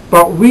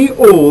 "But we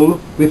all,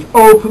 with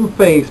open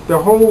face,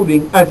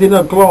 beholding as in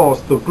a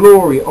glass the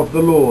glory of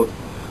the Lord,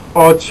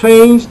 are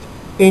changed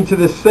into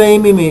the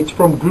same image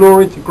from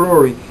glory to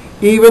glory,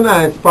 even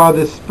as by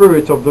the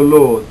Spirit of the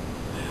Lord."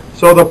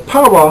 So the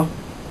power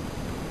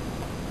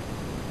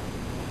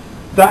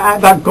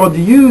that God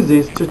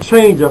uses to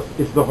change us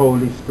is the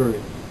Holy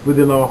Spirit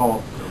within our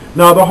heart.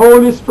 Now the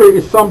Holy Spirit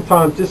is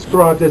sometimes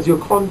described as your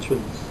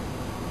conscience.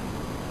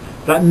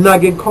 That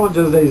nagging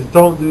conscience that is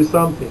don't do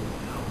something,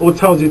 or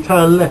tells you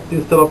turn left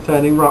instead of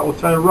turning right, or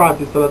turn right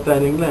instead of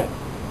turning left.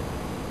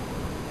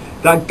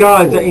 That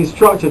guides, that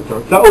instruction,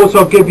 that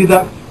also gives you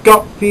that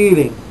gut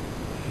feeling.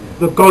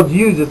 That God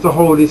uses the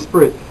Holy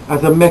Spirit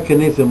as a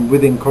mechanism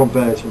within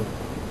conversion.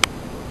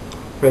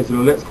 Praise the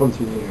Lord. Let's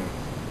continue.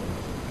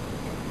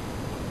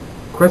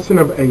 Question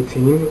number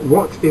 18.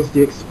 What is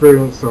the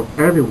experience of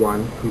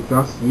everyone who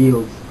thus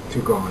yields to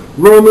God?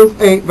 Romans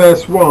 8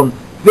 verse 1.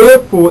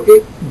 Therefore,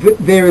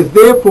 there is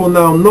therefore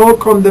now no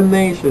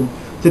condemnation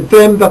to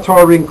them that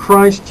are in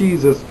Christ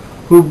Jesus,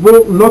 who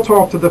walk not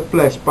after the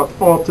flesh, but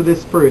after the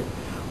Spirit.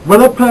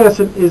 When a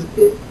person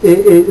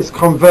is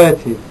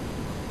converted,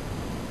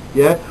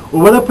 yeah,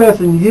 or when a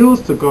person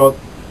yields to God,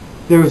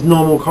 there is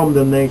no more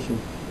condemnation.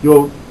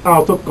 You're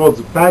out of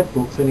God's bad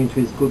books and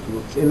into his good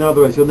books. In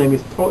other words, your name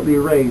is totally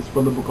erased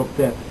from the book of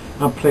death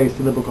and placed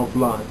in the book of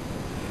life.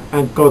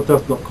 And God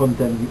does not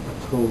condemn you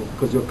at all,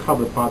 because you're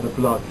covered by the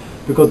blood.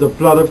 Because the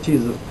blood of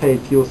Jesus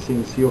paid for your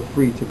sins, so you're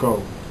free to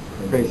go.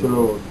 Praise the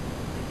Lord.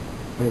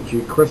 Thank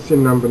you.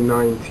 Question number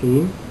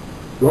 19.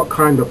 What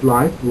kind of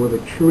life will the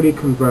truly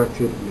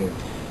converted live?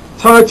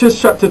 Titus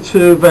chapter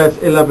 2 verse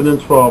 11 and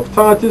 12.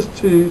 Titus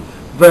 2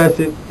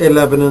 verses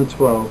 11 and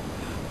 12.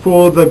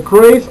 For the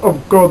grace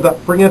of God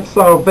that bringeth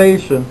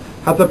salvation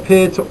hath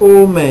appeared to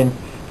all men,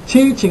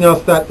 teaching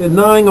us that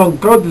denying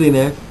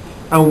ungodliness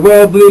and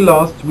worldly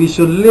lust, we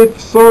should live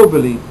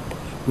soberly,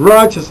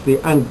 righteously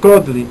and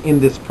godly in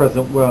this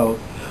present world.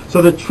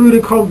 So the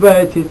truly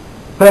converted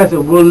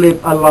person will live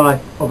a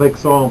life of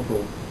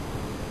example,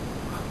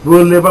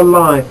 will live a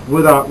life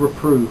without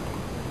reproof,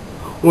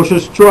 or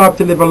should strive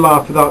to live a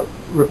life without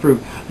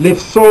reproof. Live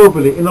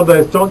soberly. In other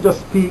words, don't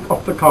just speak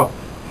off the cuff.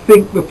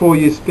 Think before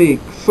you speak.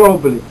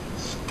 Soberly.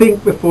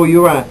 Think before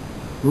you act.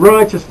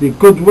 Righteously.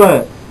 Good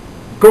work.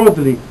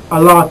 Godly.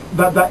 A life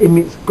that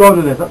emits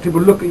godliness. That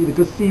people look at you, they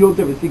can see your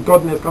difference, see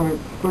godliness coming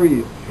through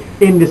you.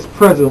 In this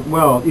present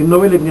world, even though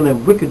we're living in a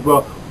wicked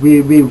world,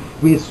 we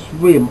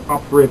swim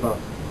upriver.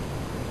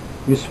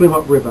 We swim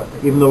upriver,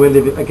 even though we're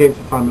living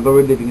against the time, although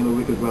we're living in a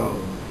wicked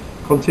world.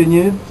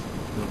 Continue.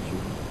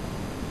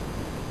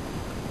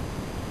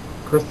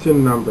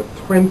 Question number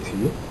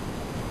 20.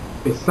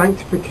 Is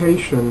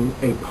sanctification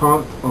a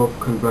part of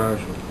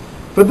conversion?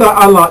 For that,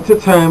 I'd like to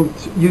turn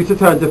to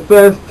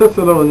 1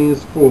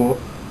 Thessalonians 4,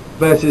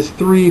 verses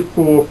 3,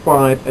 4,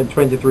 5, and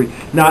 23.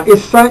 Now,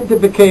 is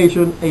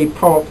sanctification a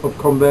part of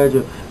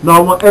conversion? Now, I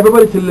want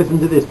everybody to listen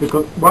to this,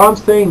 because why I'm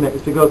saying that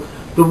is because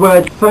the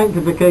word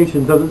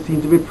sanctification doesn't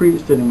seem to be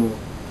preached anymore.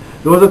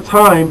 There was a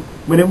time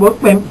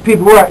when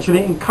people were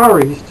actually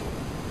encouraged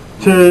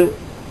to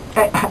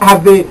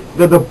have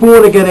the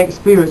born again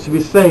experience to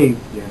be saved.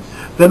 Yes.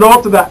 Then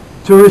after that,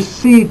 to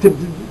receive,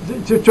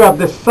 to have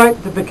the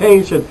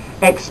sanctification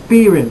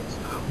experience,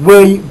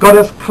 where God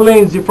has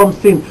cleansed you from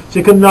sin, so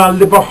you can now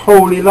live a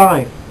holy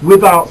life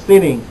without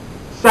sinning.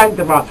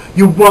 Sanctified.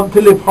 You want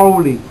to live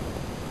holy.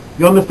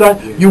 You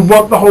understand? Yes. You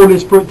want the Holy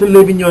Spirit to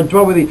live in you and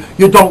dwell with you.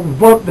 You don't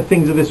want the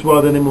things of this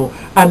world anymore.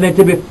 And then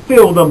to be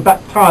filled and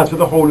baptized with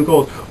the Holy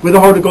Ghost, where the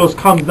Holy Ghost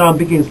comes down and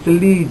begins to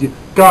lead you,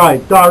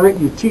 guide, direct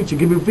you, teach you,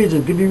 give you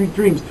vision, give you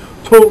dreams,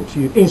 talk to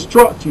you,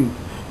 instruct you,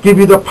 give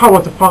you the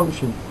power to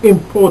function.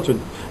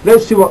 Important.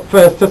 Let's see what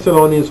 1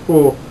 Thessalonians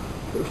 4,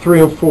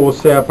 3 and 4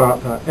 say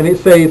about that. And it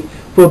says,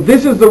 for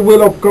this is the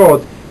will of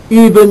God,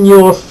 even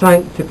your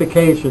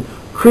sanctification.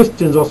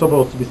 Christians are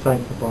supposed to be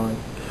sanctified.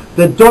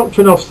 The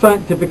doctrine of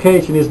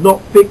sanctification is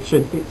not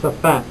fiction, it's a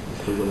fact.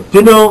 Do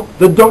you know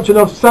the doctrine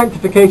of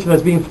sanctification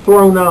has been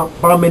thrown out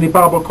by many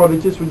Bible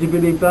colleges? Would you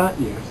believe that?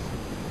 Yes.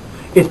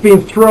 It's been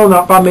thrown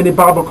out by many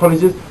Bible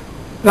colleges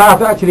that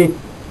have actually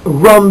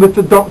run with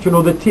the doctrine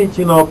or the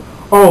teaching of,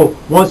 oh,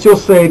 once you're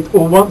saved,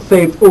 or once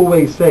saved,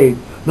 always saved.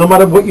 No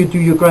matter what you do,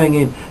 you're going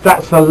in.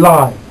 That's a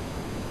lie.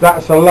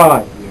 That's a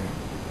lie.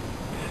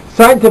 Yeah.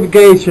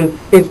 Sanctification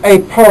is a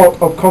part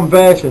of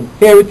conversion.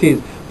 Here it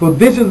is. For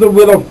this is the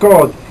will of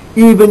God,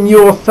 even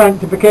your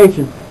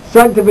sanctification.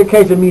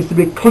 Sanctification means to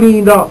be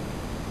cleaned up.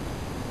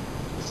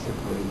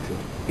 Separated.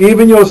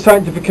 Even your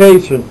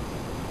sanctification.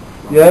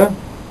 Yeah?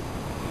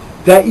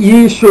 That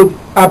ye should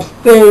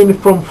abstain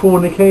from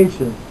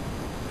fornication.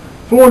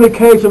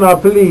 Fornication, I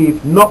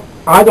believe,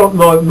 I don't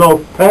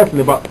know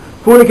personally, but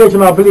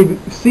Fornication, I believe,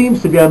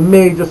 seems to be a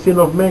major sin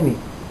of many.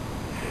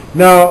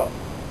 Now,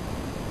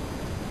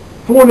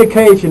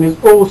 fornication is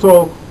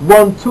also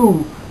one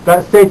tool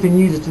that Satan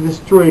uses to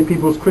destroy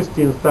people's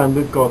Christian stand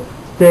with God.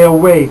 Stay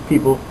away,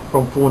 people,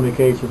 from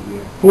fornication.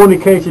 Yeah.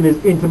 Fornication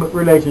is intimate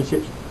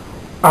relationships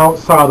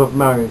outside of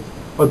marriage.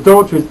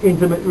 Adultery is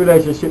intimate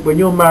relationship when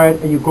you're married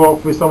and you go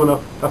off with someone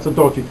else. That's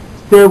adultery.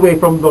 Stay away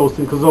from those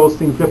things, because those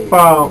things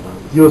defile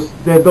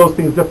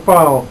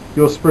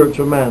your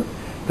spiritual man.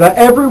 That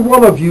every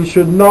one of you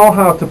should know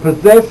how to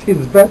possess his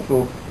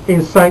vessel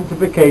in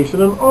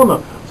sanctification and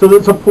honor. So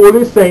that Paul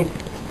is saying,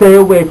 stay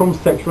away from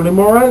sexual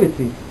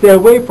immorality. Stay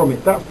away from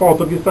it. That's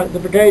part of your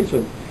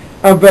sanctification.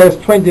 And verse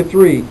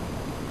 23,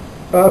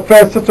 1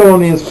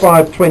 Thessalonians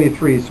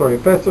 5:23. Sorry,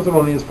 1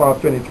 Thessalonians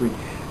 5:23.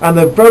 And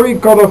the very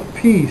God of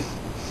peace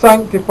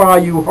sanctify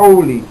you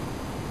wholly.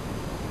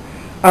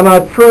 And I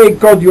pray,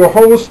 God, your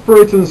whole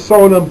spirit and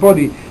soul and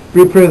body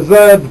be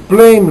preserved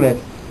blameless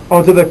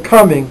unto the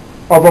coming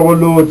of our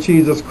Lord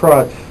Jesus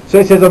Christ. So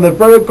it says, and the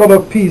very God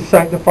of peace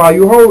sanctify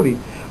you wholly.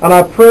 And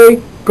I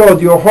pray,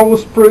 God, your whole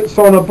spirit,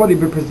 soul and body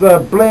be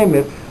preserved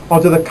blameless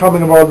unto the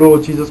coming of our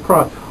Lord Jesus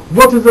Christ.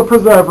 What is the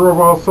preserver of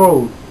our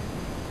souls?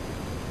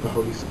 The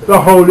Holy Spirit.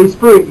 The Holy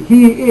Spirit.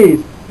 He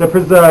is the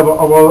preserver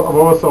of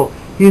our soul.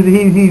 He's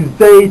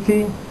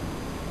deity.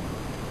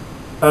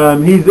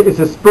 It's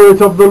the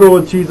Spirit of the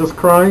Lord Jesus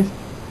Christ.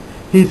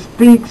 He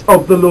speaks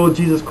of the Lord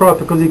Jesus Christ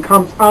because he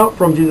comes out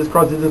from Jesus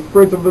Christ. It's the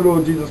Spirit of the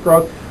Lord Jesus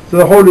Christ. So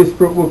the Holy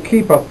Spirit will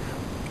keep us.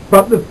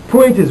 But the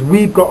point is,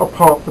 we've got a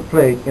part to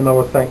play in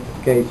our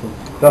sanctification.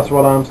 That's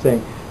what I'm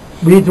saying.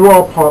 We do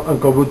our part and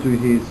God will do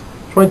his.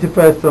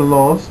 21st and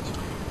last.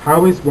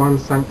 How is one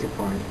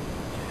sanctified?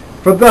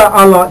 For that,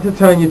 I'd like to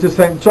turn you to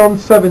St. John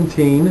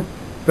 17,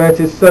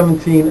 verses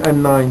 17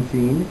 and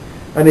 19,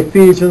 and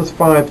Ephesians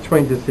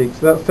 5:26.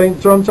 That's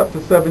St. John chapter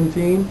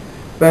 17,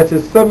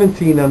 verses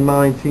 17 and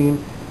 19,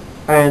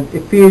 and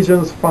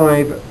Ephesians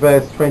 5,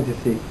 verse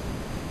 26.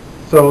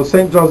 So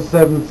St. John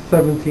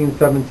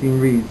 17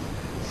 reads,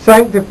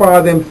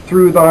 sanctify them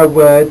through thy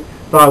word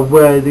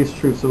is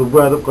truth. So the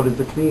word of God is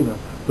the cleaner.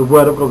 The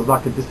word of God is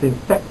like a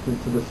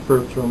disinfectant to the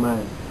spiritual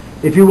man.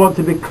 If you want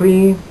to be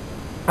clean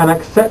and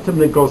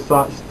acceptable in God's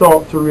sight,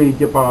 start to read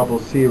your Bible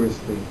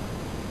seriously.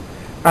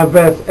 And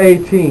verse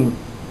 18.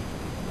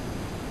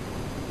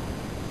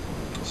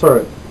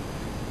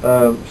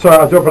 I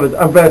do apologize.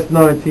 And verse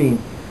 19.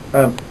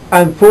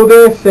 And for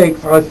their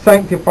sakes I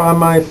sanctify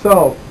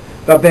myself,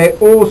 that they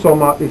also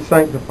might be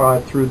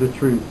sanctified through the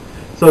truth.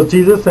 So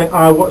Jesus saying,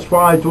 I watch what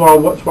I do, I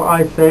watch what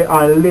I say,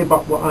 I live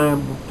up what I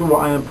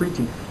am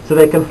preaching, so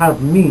they can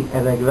have me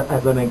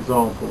as an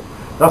example.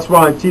 That's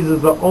why Jesus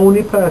is the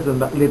only person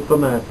that lived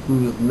on earth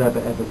who's never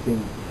ever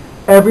sinned.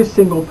 Every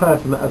single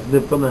person that has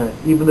lived on earth,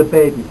 even the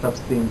babies, have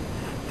sinned.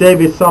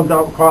 David summed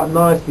up quite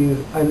nicely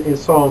in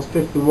Psalms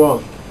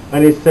 51,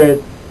 and he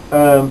said,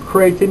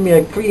 create in me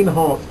a clean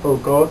heart, O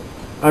God,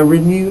 and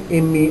renew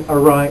in me a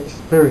right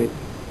spirit.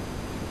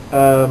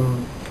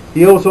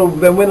 He also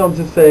then went on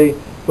to say,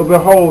 but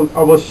behold,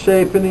 I was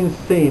shapen in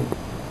sin,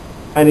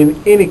 and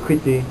in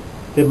iniquity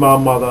did my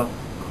mother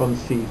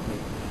conceive me.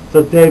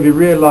 So David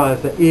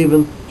realized that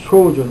even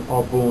children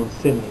are born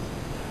sinners.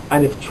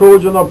 And if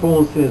children are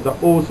born sinners,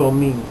 that also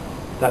means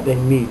that they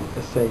need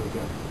a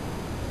Saviour.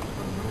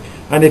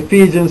 And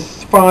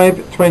Ephesians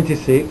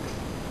 5:26,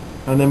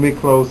 and then we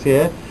close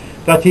here,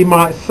 that he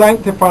might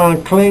sanctify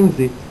and cleanse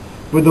it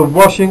with the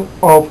washing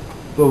of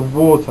the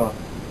water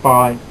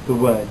by the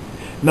word.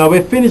 Now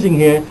we're finishing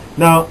here.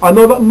 Now I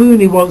know that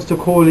Mooney wants to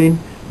call in.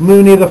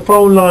 Mooney, the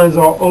phone lines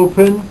are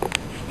open.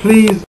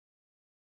 Please